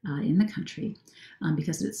in the country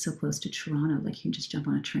because it's so close to Toronto. Like you can just jump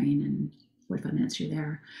on a train and 45 minutes you're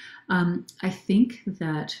there. I think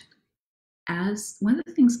that as one of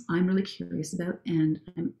the things I'm really curious about, and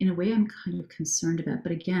in a way I'm kind of concerned about,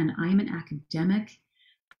 but again, I'm an academic,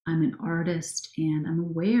 I'm an artist, and I'm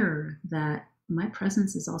aware that my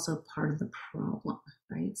presence is also part of the problem,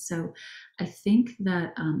 right? So I think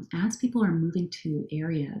that as people are moving to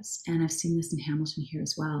areas, and I've seen this in Hamilton here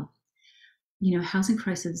as well, housing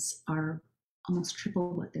prices are almost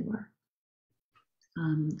triple what they were.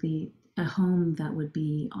 A home that would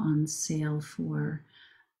be on sale for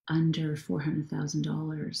under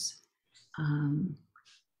 $400,000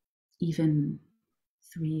 even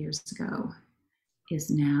 3 years ago is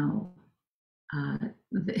now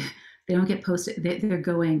they don't get posted. They're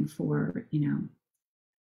going for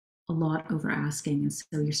a lot over asking, and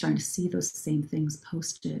so you're starting to see those same things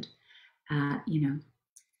posted at $800,000,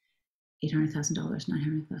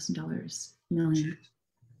 $900,000, million,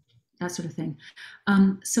 that sort of thing.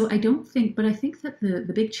 So I think that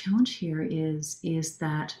the big challenge here is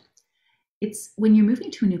that it's when you're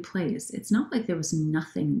moving to a new place, it's not like there was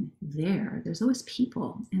nothing there. There's always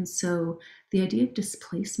people. And so the idea of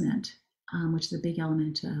displacement, which is a big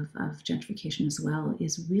element of gentrification as well,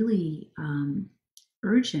 is really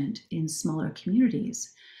urgent in smaller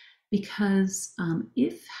communities because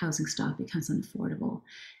if housing stock becomes unaffordable,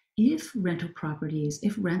 if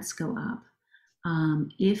rents go up,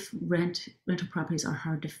 if rental properties are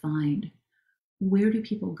hard to find, where do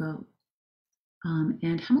people go?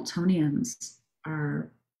 And Hamiltonians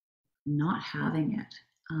are not having it.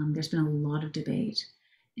 There's been a lot of debate,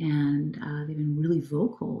 and they've been really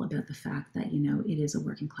vocal about the fact that, it is a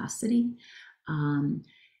working class city.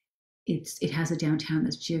 It has a downtown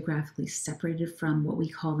that's geographically separated from what we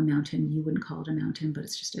call the mountain. You wouldn't call it a mountain, but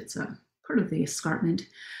it's a part of the escarpment.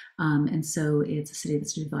 And so it's a city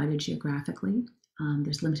that's divided geographically.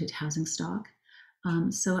 There's limited housing stock.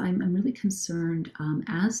 So I'm really concerned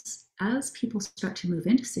as people start to move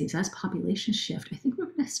into cities, as populations shift. I think we're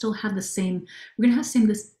going to still have some of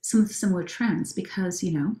the similar trends because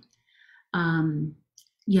you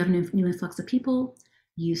have a new influx of people.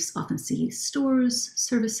 You often see stores,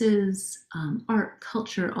 services, art,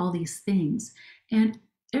 culture, all these things, and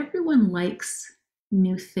everyone likes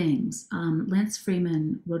new things. Lance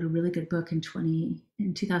Freeman wrote a really good book in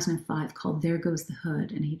 2005 called "There Goes the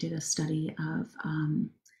Hood," and he did a study of,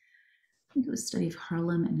 I think it was a study of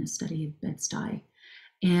Harlem and a study of Bed-Stuy.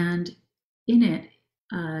 And in it,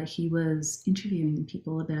 he was interviewing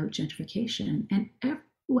people about gentrification, and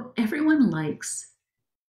everyone likes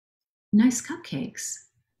nice cupcakes,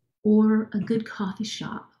 or a good coffee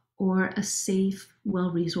shop, or a safe,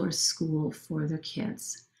 well-resourced school for their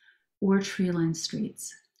kids, or tree-lined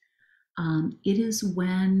streets. It is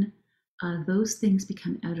when those things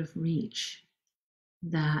become out of reach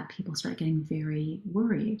that people start getting very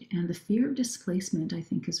worried. And the fear of displacement, I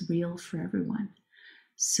think, is real for everyone.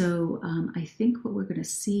 So I think what we're going to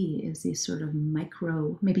see is these sort of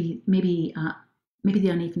micro, maybe the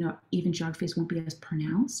uneven geographies won't be as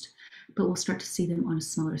pronounced, but we'll start to see them on a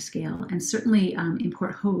smaller scale. And certainly in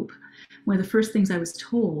Port Hope, one of the first things I was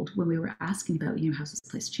told when we were asking about, how's this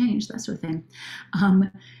place changed, that sort of thing,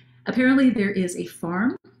 apparently there is a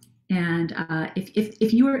farm, and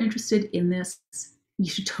if you are interested in this, you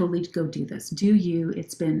should totally go do this. Do you?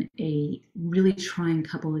 It's been a really trying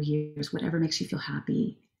couple of years. Whatever makes you feel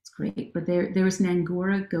happy, it's great. But there is an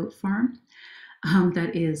Angora goat farm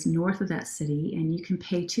that is north of that city, and you can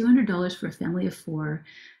pay $200 for a family of 4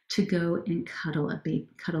 to go and cuddle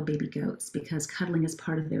baby goats, because cuddling is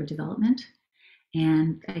part of their development.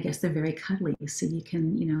 And I guess they're very cuddly. So you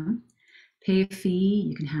can, pay a fee,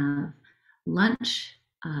 you can have lunch,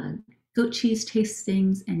 goat cheese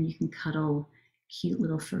tastings, and you can cuddle cute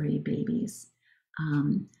little furry babies.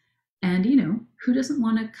 And who doesn't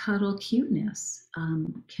want to cuddle cuteness?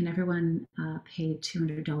 Can everyone pay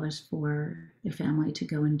 $200 for their family to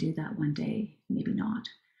go and do that one day? Maybe not.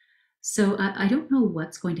 So I don't know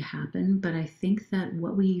what's going to happen, but I think that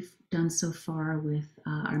what we've done so far with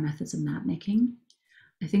our methods of map making,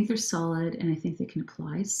 I think they're solid, and I think they can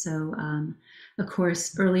apply. So of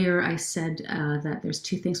course, earlier I said that there's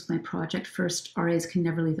 2 things with my project. First, RAs can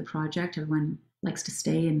never leave the project. Everyone likes to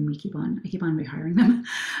stay, and I keep on rehiring them.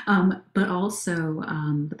 But also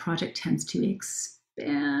the project tends to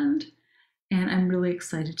expand, and I'm really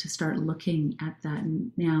excited to start looking at that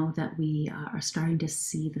now that we are starting to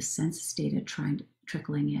see the census data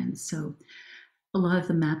trickling in. So a lot of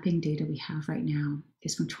the mapping data we have right now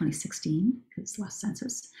is from 2016, because it's the last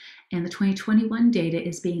census, and the 2021 data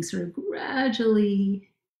is being sort of gradually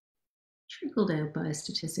trickled out by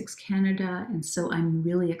Statistics Canada. And so I'm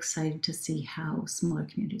really excited to see how smaller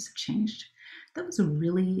communities have changed. That was a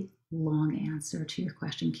really long answer to your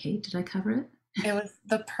question, Kate. Did I cover it? It was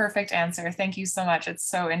the perfect answer. Thank you so much. It's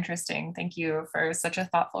so interesting. Thank you for such a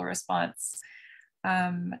thoughtful response.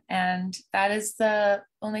 And that is the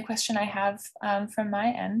only question I have from my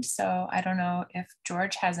end. So I don't know if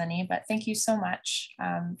George has any, but thank you so much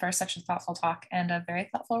for such a thoughtful talk and a very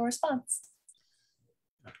thoughtful response.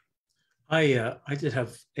 I did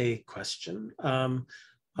have a question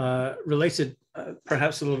related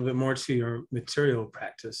perhaps a little bit more to your material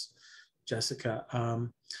practice, Jessica.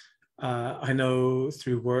 I know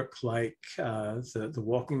through work like the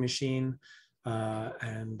walking machine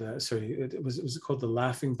and sorry, it was called the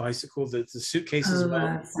laughing bicycle, the suitcase as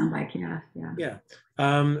well. Sound bike, yeah.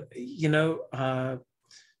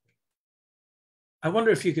 I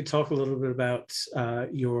wonder if you could talk a little bit about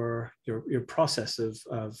your process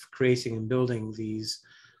of creating and building these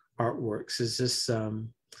artworks. Is this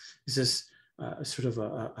sort of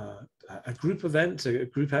a group event, a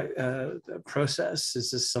group process?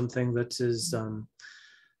 Is this something that is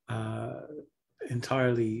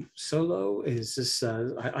entirely solo? Is this,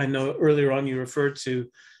 I know earlier on you referred to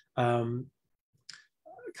kind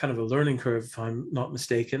of a learning curve, if I'm not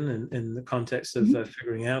mistaken, in the context of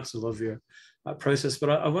figuring out a lot of your process. But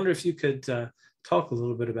I wonder if you could talk a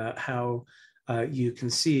little bit about how you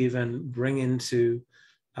conceive and bring into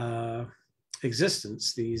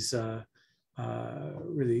existence these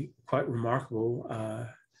really quite remarkable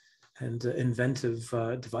and inventive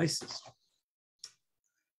devices.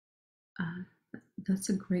 That's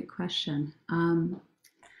a great question.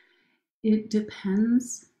 It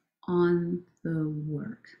depends on the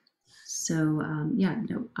work. So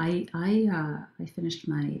I finished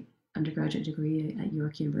my undergraduate degree at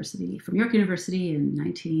York University, from York University in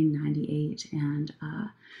 1998, and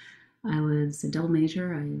I was a double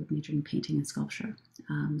major. I majored in painting and sculpture,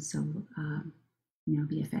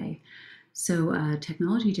 BFA. So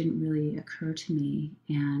technology didn't really occur to me,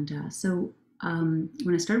 and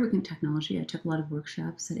when I started working in technology, I took a lot of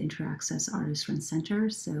workshops at InterAccess Artist Friend Center,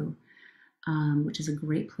 which is a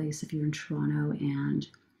great place if you're in Toronto and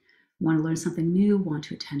want to learn something new, want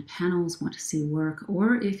to attend panels, want to see work,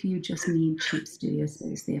 or if you just need cheap studio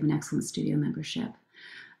space, they have an excellent studio membership.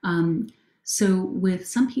 So with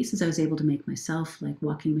some pieces I was able to make myself, like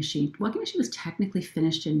Walking Machine. Walking Machine was technically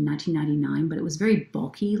finished in 1999, but it was very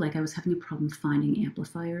bulky. Like I was having a problem finding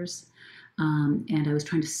amplifiers, and I was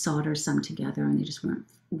trying to solder some together, and they just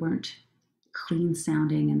weren't clean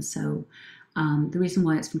sounding. And so the reason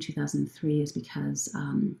why it's from 2003 is because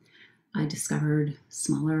I discovered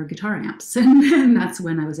smaller guitar amps, and that's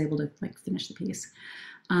when I was able to finish the piece.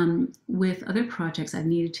 With other projects, I've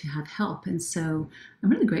needed to have help, and so I'm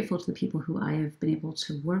really grateful to the people who I have been able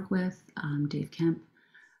to work with: Dave Kemp,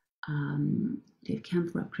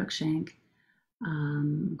 Rob Cruikshank,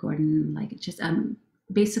 Gordon.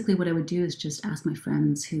 Basically, what I would do is just ask my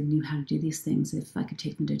friends who knew how to do these things if I could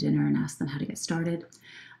take them to dinner and ask them how to get started.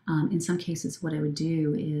 In some cases, what I would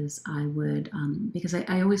do is I would, because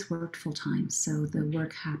I always worked full time, so the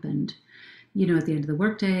work happened, at the end of the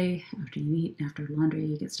workday, after you eat, after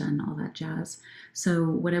laundry gets done, all that jazz. So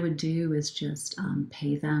what I would do is just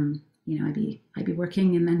pay them. I'd be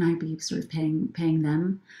working, and then I'd be sort of paying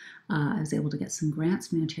them. I was able to get some grants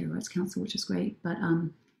from the Ontario Arts Council, which is great. But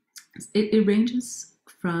it ranges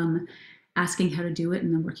from asking how to do it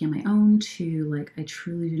and then working on my own to I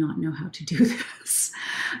truly do not know how to do this.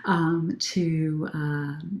 And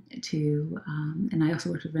I also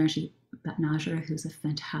worked with Ranji Bhatnagar, who's a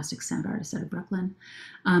fantastic sound artist out of Brooklyn.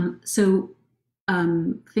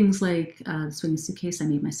 Things like the swinging suitcase I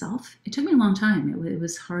made myself. It took me a long time. It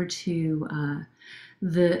was hard to a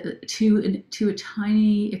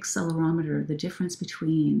tiny accelerometer, the difference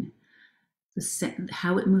between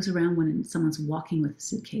how it moves around when someone's walking with a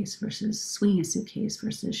suitcase versus swinging a suitcase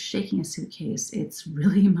versus shaking a suitcase. It's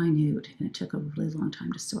really minute, and it took a really long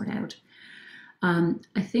time to sort out.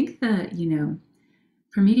 I think that,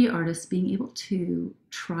 for media artists, being able to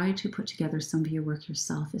try to put together some of your work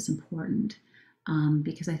yourself is important,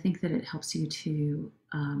 because I think that it helps you to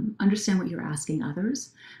understand what you're asking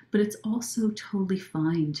others, but it's also totally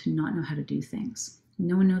fine to not know how to do things.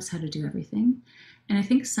 No one knows how to do everything. And I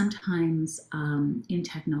think sometimes in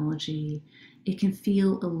technology, it can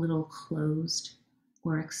feel a little closed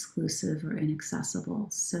or exclusive or inaccessible.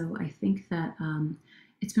 So I think that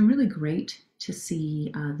it's been really great to see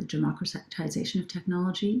the democratization of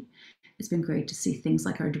technology. It's been great to see things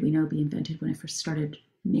like Arduino be invented when I first started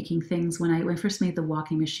making things. When I first made the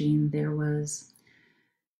Walking Machine, there was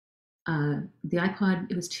the iPod.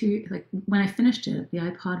 It was when I finished it, the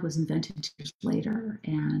iPod was invented 2 years later,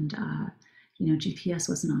 and GPS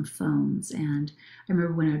wasn't on phones. And I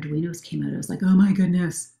remember when Arduinos came out, I was like, oh my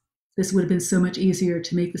goodness, this would have been so much easier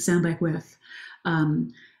to make the sound bike with.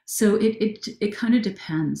 So it kind of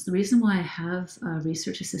depends. The reason why I have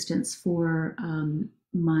research assistants for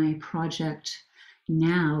my project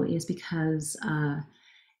now is because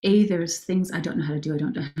there's things I don't know how to do. I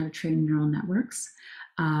don't know how to train neural networks.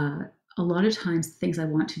 A lot of times things I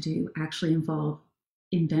want to do actually involve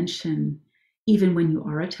invention, even when you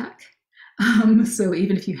are a tech. So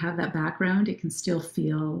even if you have that background, it can still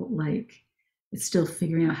feel like it's still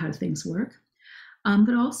figuring out how things work.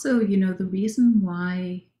 But also, the reason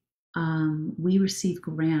why we receive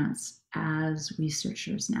grants as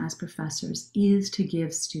researchers and as professors is to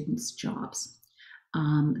give students jobs.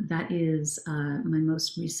 That is my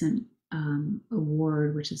most recent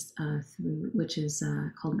award, which is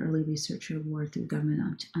called an Early Researcher Award through Government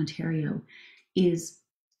of Ontario, is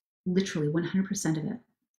literally 100% of it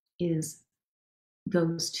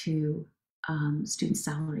goes to student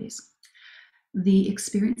salaries. the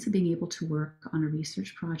experience of being able to work on a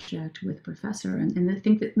research project with a professor, and I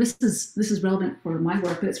think that this is relevant for my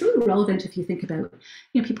work, but it's really relevant if you think about,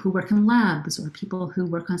 you know, people who work in labs or people who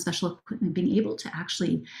work on special equipment, being able to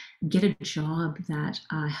actually get a job that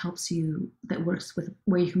helps you, that works with,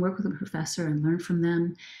 where you can work with a professor and learn from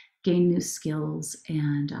them, gain new skills.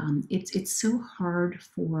 And it's so hard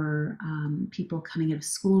for people coming out of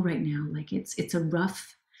school right now. Like it's a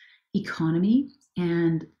rough economy,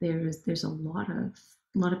 and there's a lot of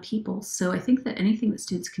people. So I think that anything that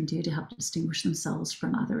students can do to help distinguish themselves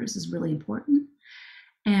from others is really important.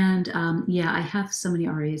 And yeah, I have so many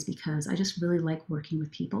RAs because I just really like working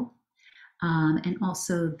with people. And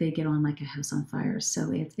also they get on like a house on fire.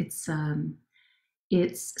 So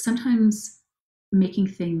it's sometimes making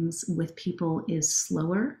things with people is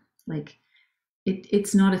slower. Like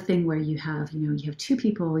it's not a thing where you have, you have two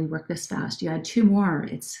people, you work this fast, you add two more,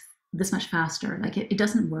 it's this much faster. Like it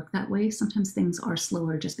doesn't work that way. Sometimes things are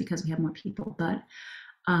slower just because we have more people. But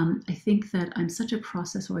I think that I'm such a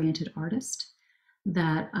process-oriented artist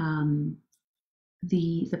that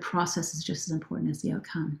the process is just as important as the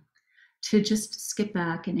outcome. To just skip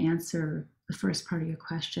back and answer the first part of your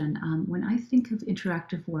question, when I think of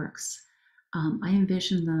interactive works, I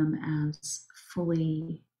envision them as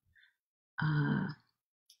fully thought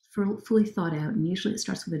out, and usually it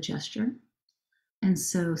starts with a gesture. And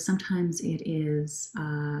so sometimes it is,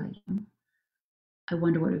 I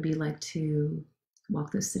wonder what it would be like to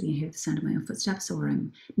walk through the city and hear the sound of my own footsteps, or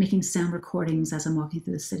I'm making sound recordings as I'm walking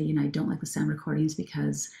through the city and I don't like the sound recordings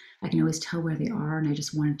because I can always tell where they are and I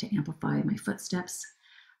just wanted to amplify my footsteps.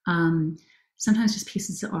 Sometimes just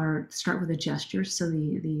pieces of art start with a gesture. So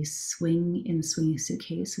the swing in the swinging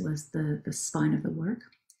suitcase was the spine of the work.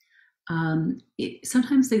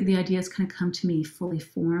 Sometimes the ideas kind of come to me fully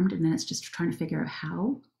formed, and then it's just trying to figure out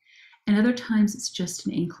how. And other times it's just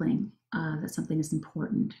an inkling that something is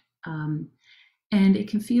important. And it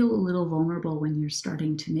can feel a little vulnerable when you're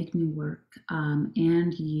starting to make new work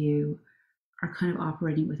and you are kind of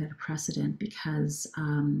operating without a precedent, because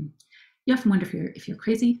you often wonder if you're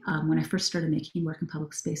crazy. When I first started making work in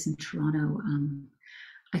public space in Toronto,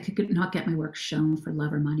 I could not get my work shown for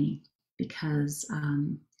love or money because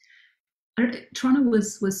Toronto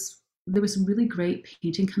there was really great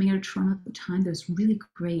painting coming out of Toronto at the time. There was really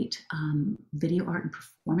great video art and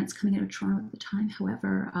performance coming out of Toronto at the time.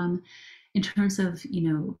 However, in terms of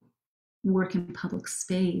work in public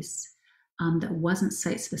space that wasn't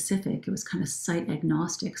site specific, it was kind of site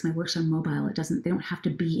agnostic. My works are mobile. They don't have to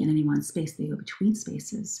be in any one space. They go between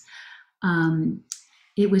spaces.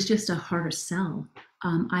 It was just a harder sell.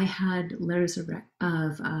 I had letters of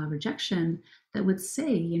rejection that would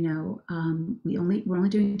say, we're only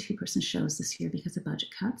doing 2-person shows this year because of budget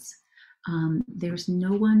cuts. There's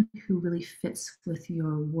no one who really fits with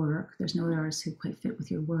your work. There's no other artists who quite fit with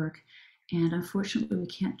your work. And unfortunately, we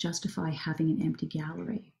can't justify having an empty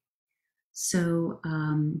gallery. So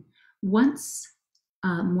once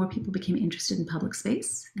more people became interested in public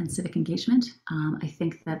space and civic engagement, I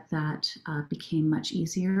think that became much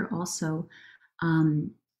easier. Also,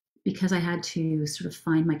 because I had to sort of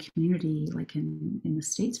find my community, like in the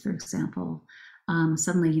States, for example,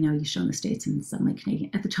 suddenly, you show in the States and suddenly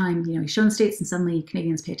Canadian, at the time, you show in the States and suddenly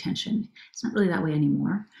Canadians pay attention. It's not really that way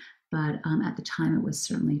anymore, but at the time it was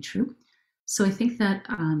certainly true. So I think that,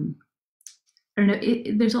 I don't know,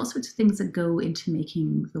 there's all sorts of things that go into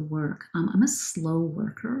making the work. I'm a slow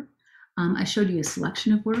worker. I showed you a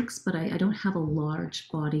selection of works, but I don't have a large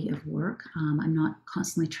body of work. I'm not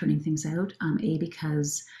constantly turning things out,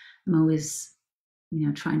 because I'm always,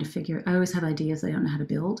 trying to figure, I always have ideas I don't know how to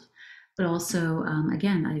build, but also,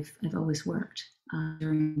 again, I've always worked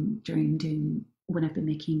during doing, when I've been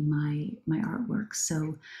making my artwork.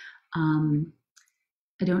 So I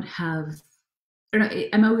don't have, I don't know,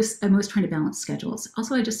 I'm always trying to balance schedules.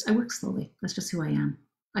 Also, I work slowly. That's just who I am.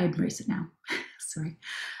 I embrace it now. Sorry.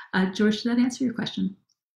 George, did that answer your question?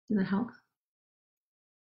 Did that help?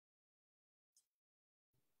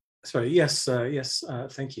 Sorry. Yes. Yes.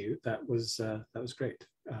 Thank you. That was great.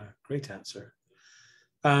 Great answer.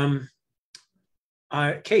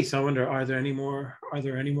 Kate, I wonder, are there any more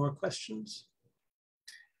questions?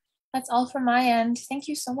 That's all from my end. Thank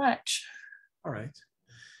you so much. All right.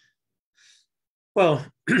 Well,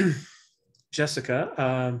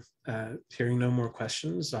 Jessica, hearing no more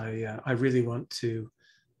questions, I really want to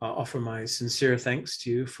offer my sincere thanks to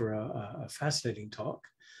you for a fascinating talk.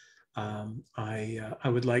 I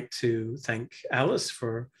would like to thank Alice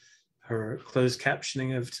for her closed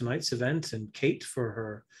captioning of tonight's event, and Kate for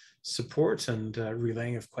her support and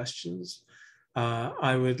relaying of questions.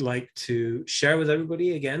 I would like to share with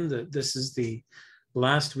everybody again that this is the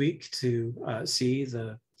last week to see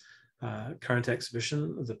the current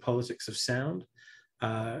exhibition, The Politics of Sound.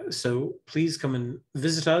 So please come and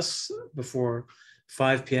visit us before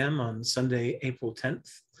 5 p.m. on Sunday, April 10th.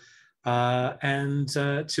 And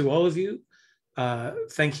to all of you,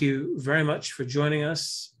 thank you very much for joining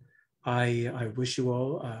us. I wish you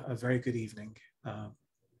all a very good evening.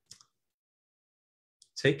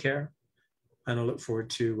 Take care, and I look forward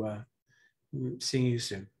to seeing you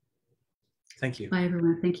soon. Thank you. Bye,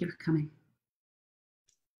 everyone. Thank you for coming.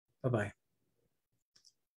 Bye-bye.